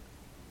him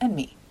and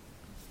me.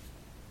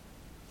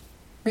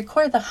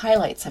 Record the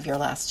highlights of your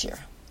last year,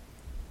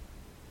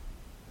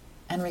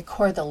 and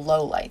record the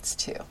lowlights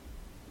too.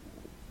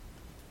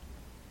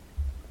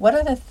 What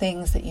are the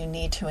things that you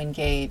need to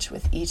engage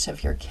with each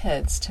of your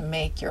kids to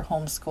make your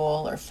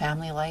homeschool or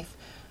family life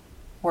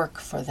work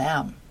for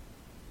them?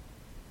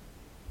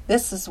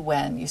 This is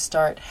when you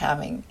start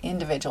having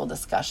individual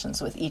discussions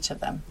with each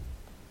of them,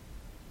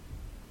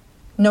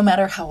 no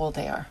matter how old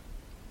they are,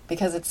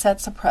 because it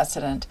sets a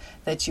precedent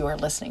that you are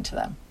listening to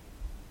them.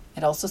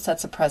 It also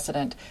sets a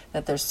precedent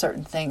that there's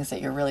certain things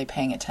that you're really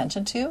paying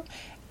attention to,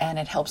 and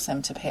it helps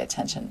them to pay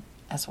attention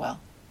as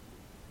well.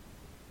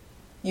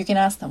 You can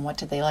ask them, what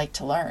did they like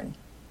to learn?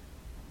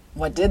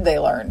 What did they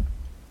learn?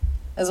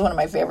 This is one of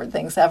my favorite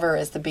things ever,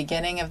 is the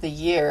beginning of the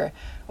year,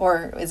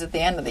 or is it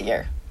the end of the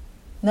year?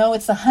 No,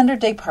 it's the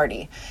 100-day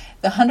party.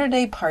 The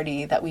 100-day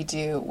party that we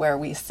do, where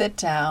we sit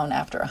down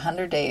after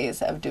 100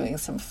 days of doing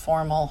some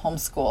formal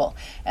homeschool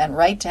and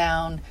write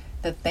down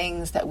the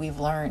things that we've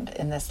learned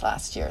in this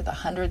last year, the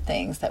 100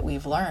 things that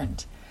we've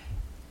learned.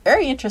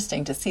 Very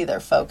interesting to see their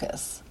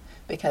focus,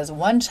 because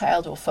one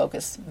child will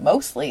focus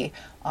mostly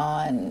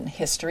on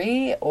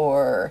history,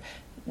 or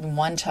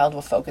one child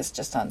will focus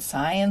just on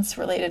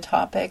science-related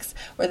topics,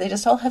 or they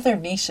just all have their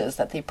niches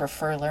that they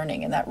prefer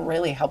learning, and that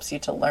really helps you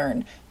to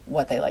learn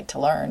what they like to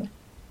learn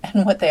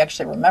and what they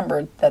actually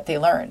remembered that they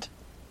learned.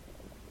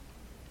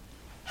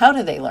 How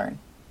do they learn?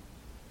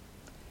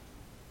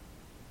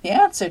 The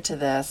answer to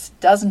this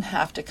doesn't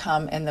have to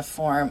come in the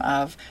form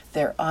of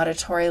they're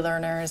auditory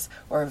learners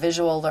or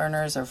visual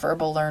learners or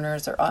verbal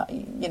learners or,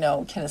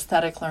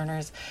 kinesthetic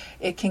learners.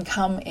 It can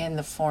come in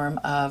the form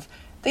of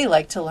they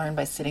like to learn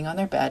by sitting on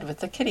their bed with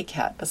the kitty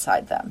cat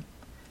beside them.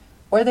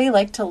 Or they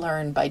like to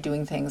learn by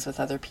doing things with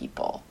other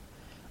people.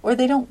 Or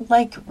they don't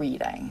like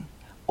reading.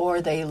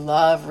 Or they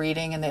love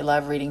reading and they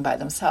love reading by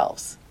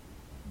themselves.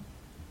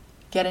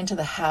 Get into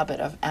the habit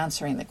of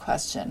answering the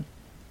question,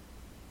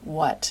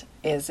 what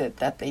is it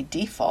that they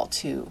default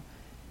to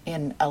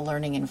in a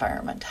learning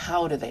environment?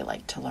 How do they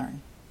like to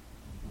learn?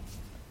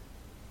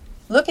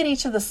 Look at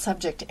each of the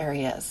subject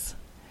areas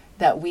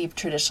that we've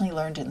traditionally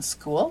learned in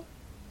school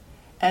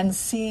and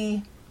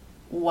see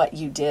what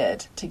you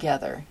did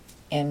together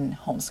in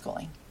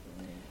homeschooling.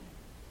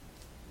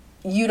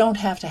 You don't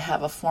have to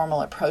have a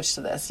formal approach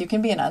to this. You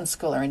can be an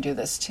unschooler and do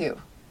this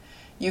too.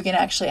 You can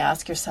actually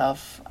ask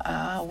yourself,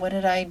 what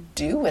did I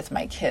do with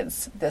my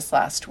kids this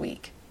last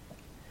week?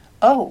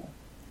 Oh,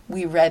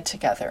 we read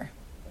together.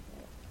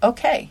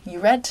 Okay, you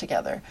read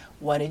together.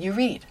 What did you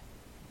read?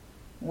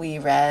 We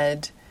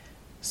read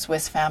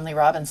Swiss Family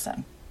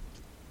Robinson,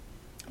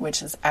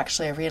 which is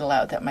actually a read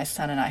aloud that my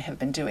son and I have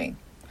been doing.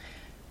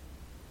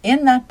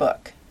 In that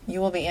book,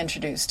 you will be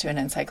introduced to an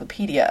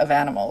encyclopedia of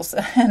animals,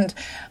 and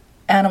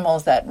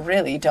animals that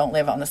really don't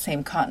live on the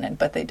same continent,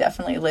 but they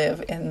definitely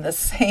live in the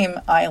same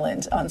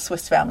island on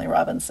Swiss Family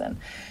Robinson.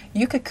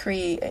 You could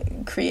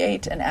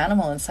create an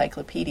animal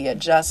encyclopedia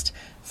just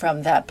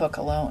from that book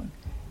alone.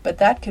 But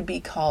that could be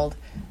called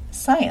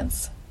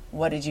science.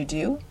 What did you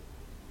do?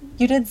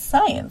 You did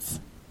science.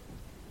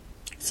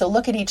 So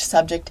look at each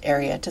subject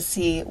area to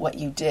see what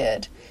you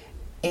did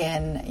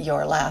in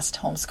your last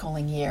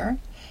homeschooling year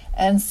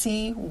and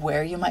see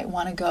where you might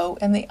want to go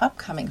in the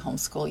upcoming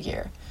homeschool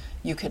year.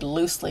 You could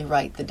loosely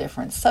write the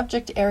different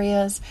subject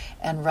areas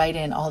and write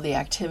in all the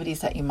activities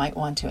that you might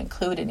want to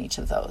include in each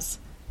of those.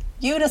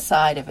 You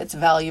decide if it's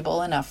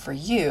valuable enough for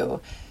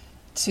you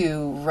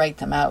to write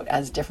them out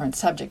as different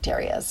subject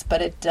areas,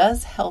 but it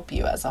does help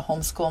you as a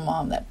homeschool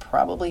mom that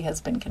probably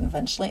has been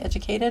conventionally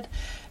educated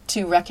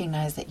to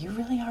recognize that you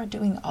really are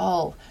doing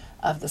all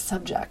of the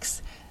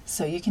subjects.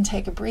 So you can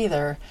take a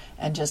breather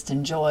and just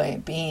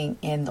enjoy being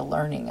in the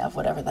learning of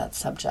whatever that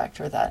subject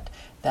or that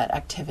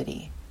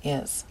activity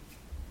is.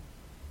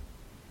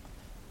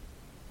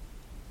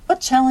 What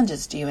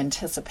challenges do you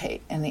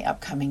anticipate in the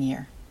upcoming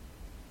year?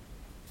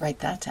 Write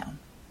that down.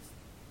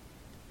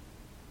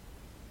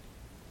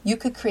 You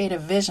could create a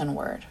vision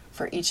word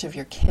for each of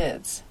your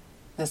kids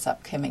this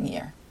upcoming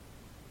year.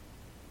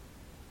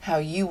 How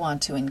you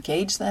want to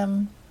engage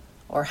them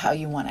or how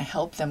you want to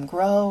help them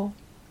grow.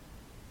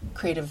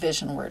 Create a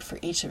vision word for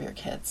each of your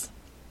kids.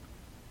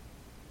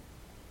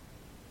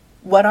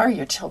 What are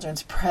your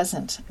children's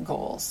present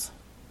goals?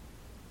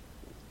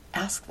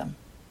 Ask them.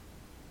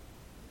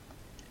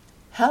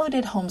 How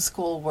did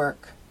homeschool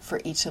work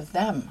for each of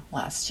them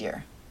last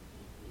year?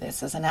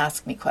 This is an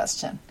ask me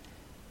question.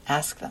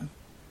 Ask them.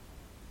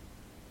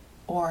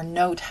 or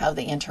note how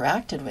they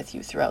interacted with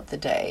you throughout the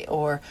day,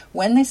 or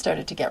when they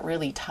started to get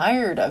really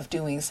tired of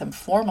doing some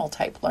formal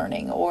type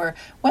learning, or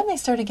when they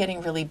started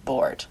getting really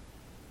bored.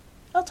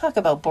 I'll talk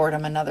about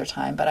boredom another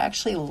time, but I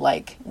actually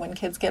like when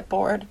kids get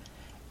bored,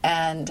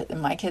 and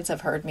my kids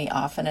have heard me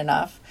often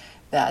enough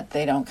that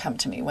they don't come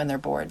to me when they're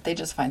bored. They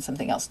just find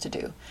something else to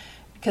do,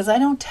 because I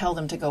don't tell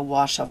them to go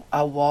wash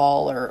a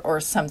wall or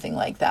something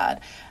like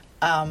that.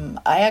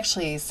 I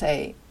actually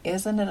say,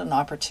 isn't it an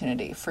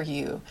opportunity for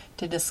you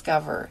to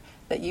discover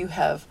that you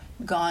have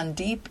gone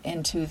deep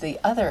into the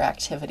other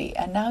activity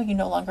and now you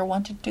no longer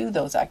want to do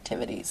those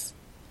activities?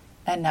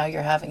 And now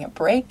you're having a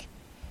break,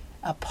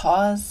 a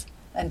pause,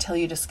 until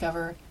you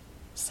discover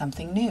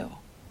something new.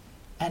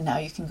 And now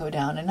you can go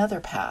down another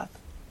path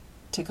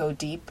to go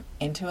deep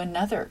into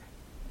another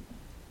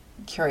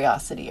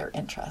curiosity or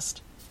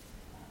interest.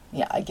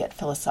 Yeah, I get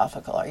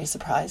philosophical. Are you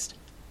surprised?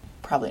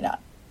 Probably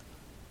not.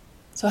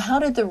 So how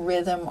did the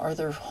rhythm or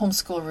the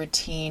homeschool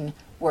routine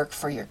work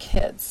for your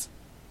kids?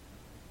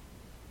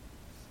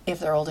 If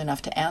they're old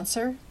enough to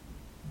answer,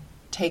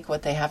 take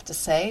what they have to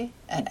say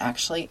and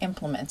actually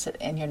implement it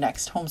in your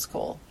next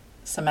homeschool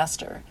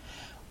semester.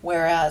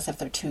 Whereas if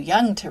they're too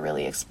young to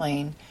really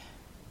explain,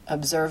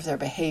 observe their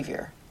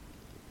behavior.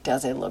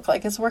 Does it look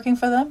like it's working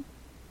for them?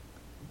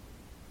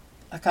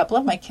 A couple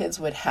of my kids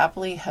would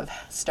happily have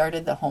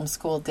started the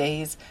homeschool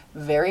days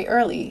very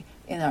early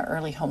in our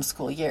early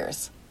homeschool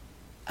years.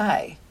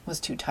 I was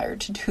too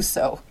tired to do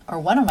so. Or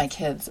one of my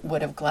kids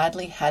would have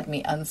gladly had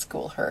me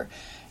unschool her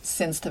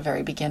since the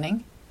very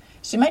beginning.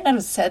 She might not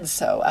have said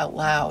so out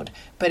loud,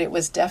 but it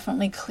was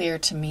definitely clear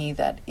to me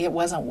that it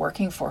wasn't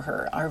working for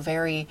her. Our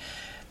very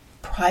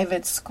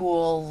private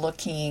school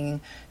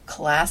looking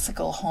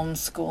classical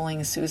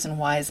homeschooling Susan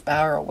Wise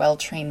Bauer, a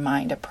well-trained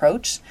mind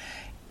approach.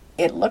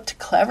 It looked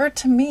clever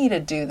to me to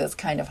do this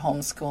kind of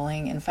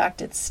homeschooling. In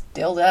fact, it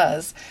still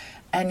does.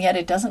 And yet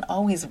it doesn't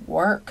always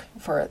work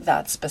for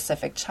that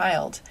specific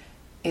child.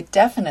 It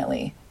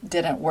definitely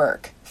didn't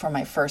work for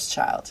my first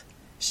child.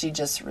 She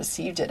just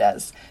received it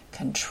as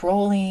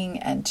controlling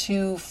and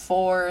too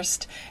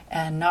forced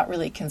and not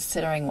really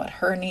considering what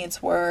her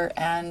needs were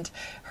and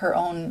her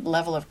own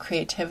level of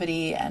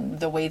creativity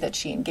and the way that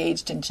she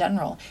engaged in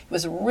general. It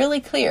was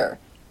really clear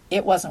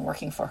it wasn't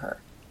working for her.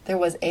 There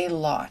was a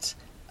lot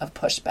of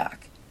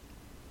pushback,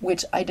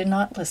 which I did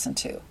not listen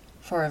to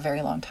for a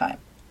very long time,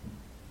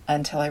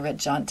 until I read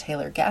John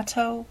Taylor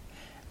Gatto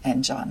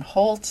and John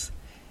Holt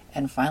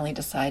and finally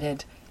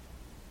decided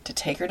to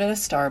take her to a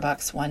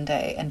Starbucks one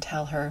day and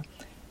tell her,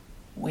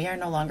 we are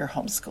no longer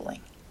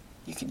homeschooling.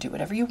 You can do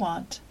whatever you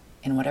want,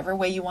 in whatever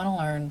way you want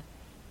to learn.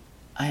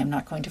 I am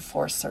not going to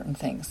force certain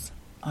things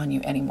on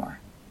you anymore.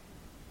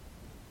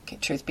 Okay,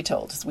 truth be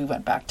told, as we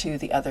went back to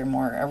the other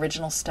more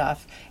original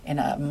stuff in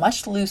a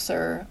much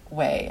looser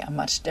way, a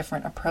much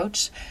different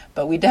approach,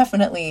 but we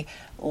definitely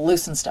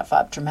loosened stuff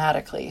up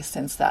dramatically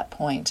since that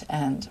point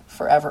and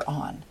forever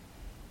on.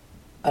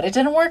 But it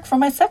didn't work for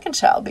my second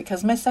child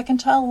because my second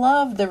child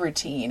loved the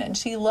routine and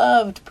she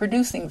loved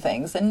producing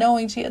things and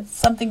knowing she had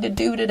something to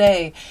do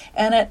today.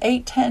 And at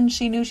 8:10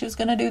 she knew she was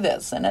going to do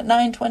this, and at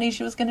 9:20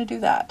 she was going to do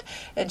that.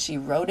 And she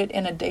wrote it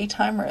in a day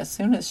timer as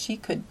soon as she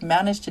could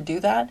manage to do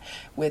that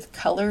with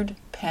colored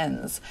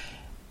pens.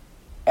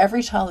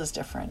 Every child is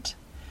different.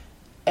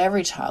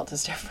 Every child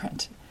is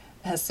different.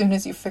 As soon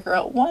as you figure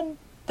out one,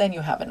 then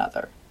you have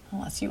another,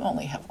 unless you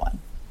only have one.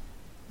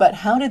 But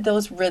how did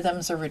those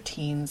rhythms or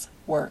routines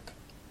work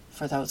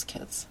for those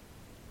kids?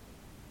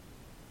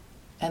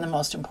 And the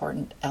most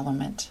important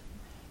element,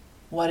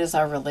 what is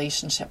our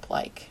relationship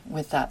like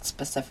with that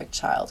specific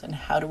child and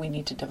how do we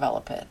need to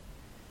develop it?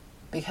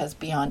 Because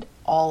beyond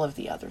all of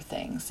the other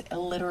things,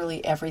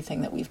 literally everything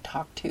that we've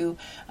talked to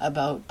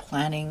about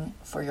planning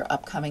for your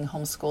upcoming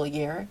homeschool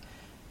year,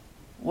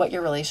 what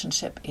your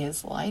relationship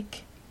is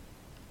like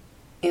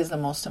is the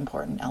most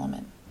important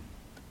element.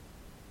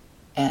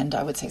 And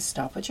I would say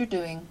stop what you're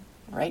doing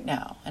right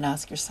now and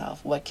ask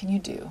yourself, what can you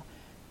do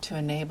to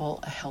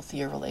enable a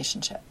healthier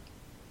relationship?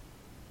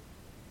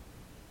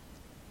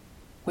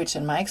 Which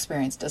in my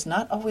experience does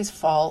not always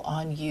fall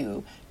on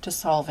you to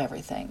solve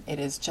everything. It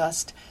is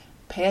just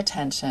pay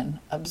attention,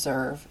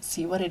 observe,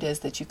 see what it is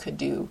that you could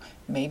do.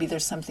 Maybe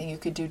there's something you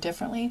could do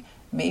differently.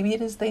 Maybe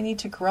it is they need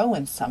to grow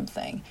in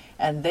something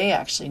and they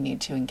actually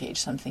need to engage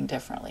something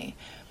differently.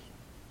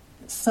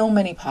 So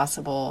many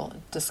possible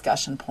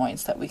discussion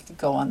points that we could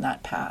go on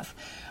that path.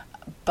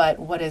 But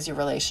what is your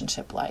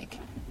relationship like?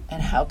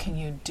 And how can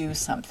you do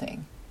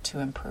something to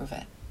improve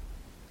it?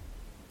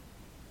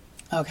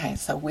 Okay,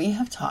 so we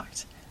have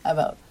talked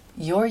about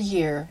your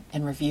year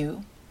in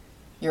review,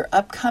 your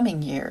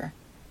upcoming year,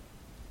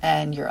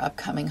 and your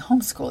upcoming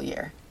homeschool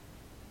year.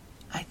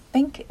 I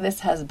think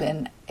this has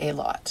been a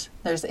lot.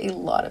 There's a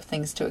lot of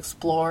things to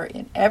explore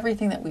in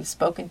everything that we've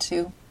spoken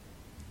to.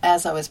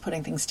 As I was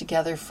putting things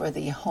together for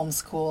the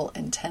homeschool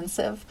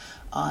intensive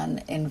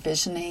on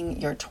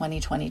envisioning your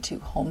 2022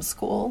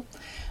 homeschool,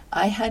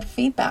 I had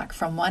feedback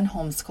from one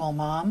homeschool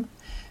mom.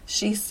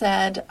 She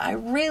said, I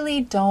really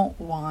don't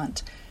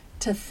want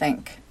to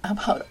think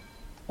about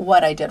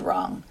what I did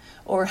wrong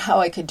or how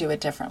I could do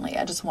it differently.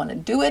 I just want to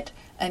do it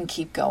and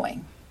keep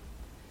going.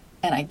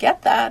 And I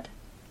get that,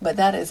 but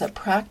that is a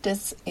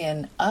practice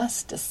in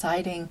us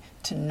deciding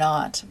to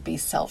not be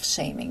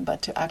self-shaming,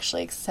 but to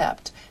actually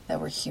accept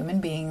that we're human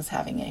beings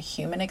having a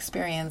human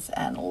experience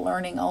and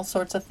learning all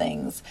sorts of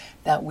things,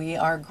 that we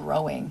are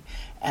growing.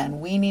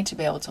 And we need to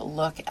be able to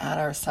look at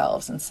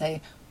ourselves and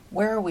say,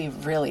 where are we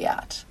really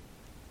at?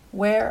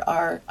 Where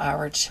are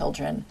our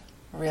children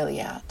really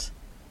at?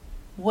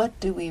 What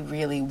do we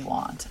really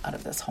want out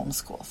of this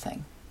homeschool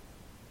thing?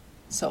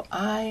 So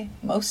I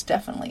most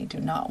definitely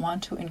do not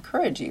want to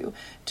encourage you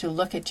to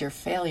look at your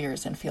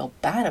failures and feel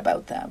bad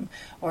about them,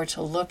 or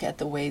to look at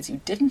the ways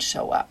you didn't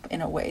show up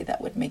in a way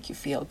that would make you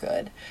feel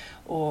good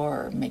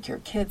or make your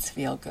kids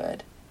feel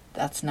good.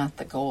 That's not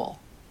the goal.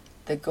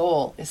 The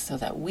goal is so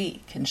that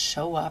we can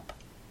show up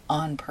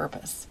on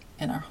purpose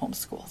in our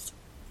homeschools.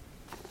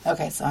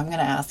 Okay, so I'm going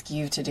to ask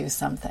you to do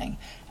something.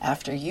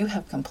 After you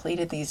have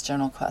completed these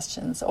journal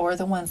questions, or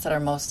the ones that are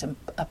most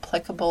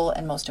applicable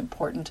and most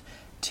important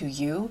to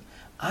you,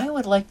 I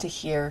would like to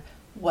hear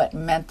what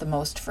meant the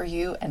most for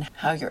you and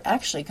how you're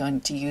actually going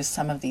to use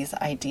some of these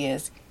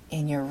ideas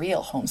in your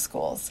real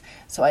homeschools.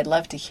 So I'd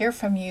love to hear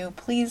from you.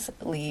 Please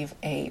leave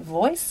a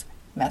voice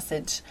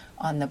message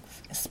on the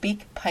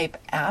SpeakPipe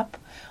app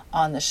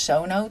on the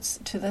show notes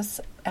to this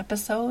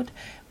episode,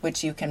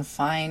 which you can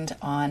find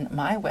on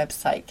my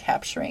website,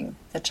 Capturing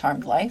the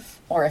Charmed Life.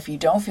 Or if you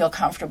don't feel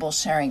comfortable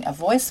sharing a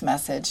voice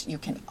message, you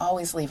can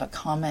always leave a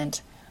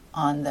comment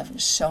on the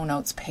show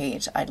notes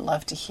page. I'd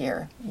love to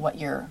hear what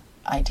your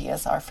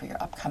ideas are for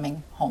your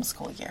upcoming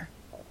homeschool year.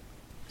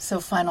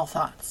 So final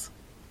thoughts.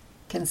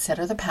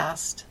 Consider the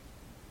past,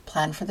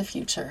 plan for the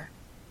future,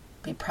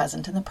 be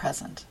present in the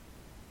present.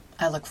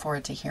 I look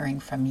forward to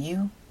hearing from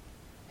you.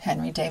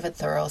 Henry David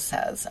Thoreau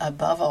says,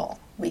 above all,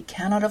 we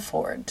cannot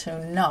afford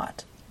to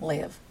not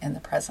live in the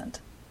present.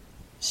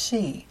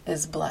 She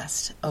is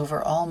blessed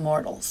over all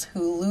mortals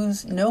who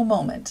lose no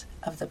moment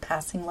of the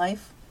passing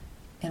life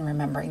in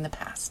remembering the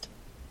past.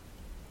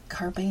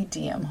 Carpe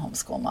diem,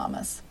 homeschool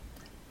mamas.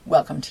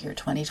 Welcome to your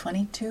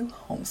 2022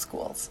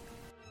 homeschools.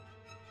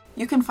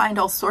 You can find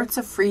all sorts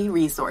of free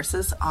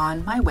resources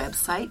on my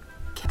website,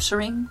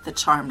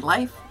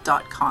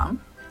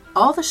 capturingthecharmedlife.com.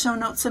 All the show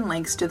notes and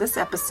links to this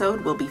episode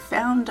will be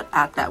found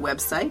at that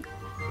website.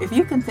 If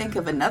you can think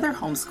of another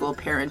homeschool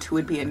parent who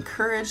would be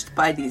encouraged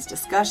by these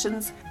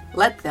discussions,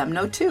 let them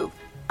know too.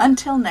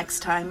 Until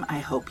next time, I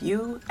hope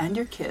you and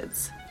your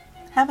kids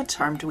have a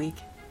charmed week.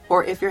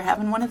 Or if you're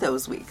having one of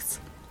those weeks,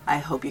 I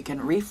hope you can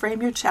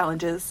reframe your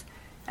challenges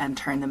and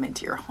turn them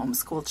into your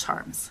homeschool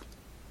charms.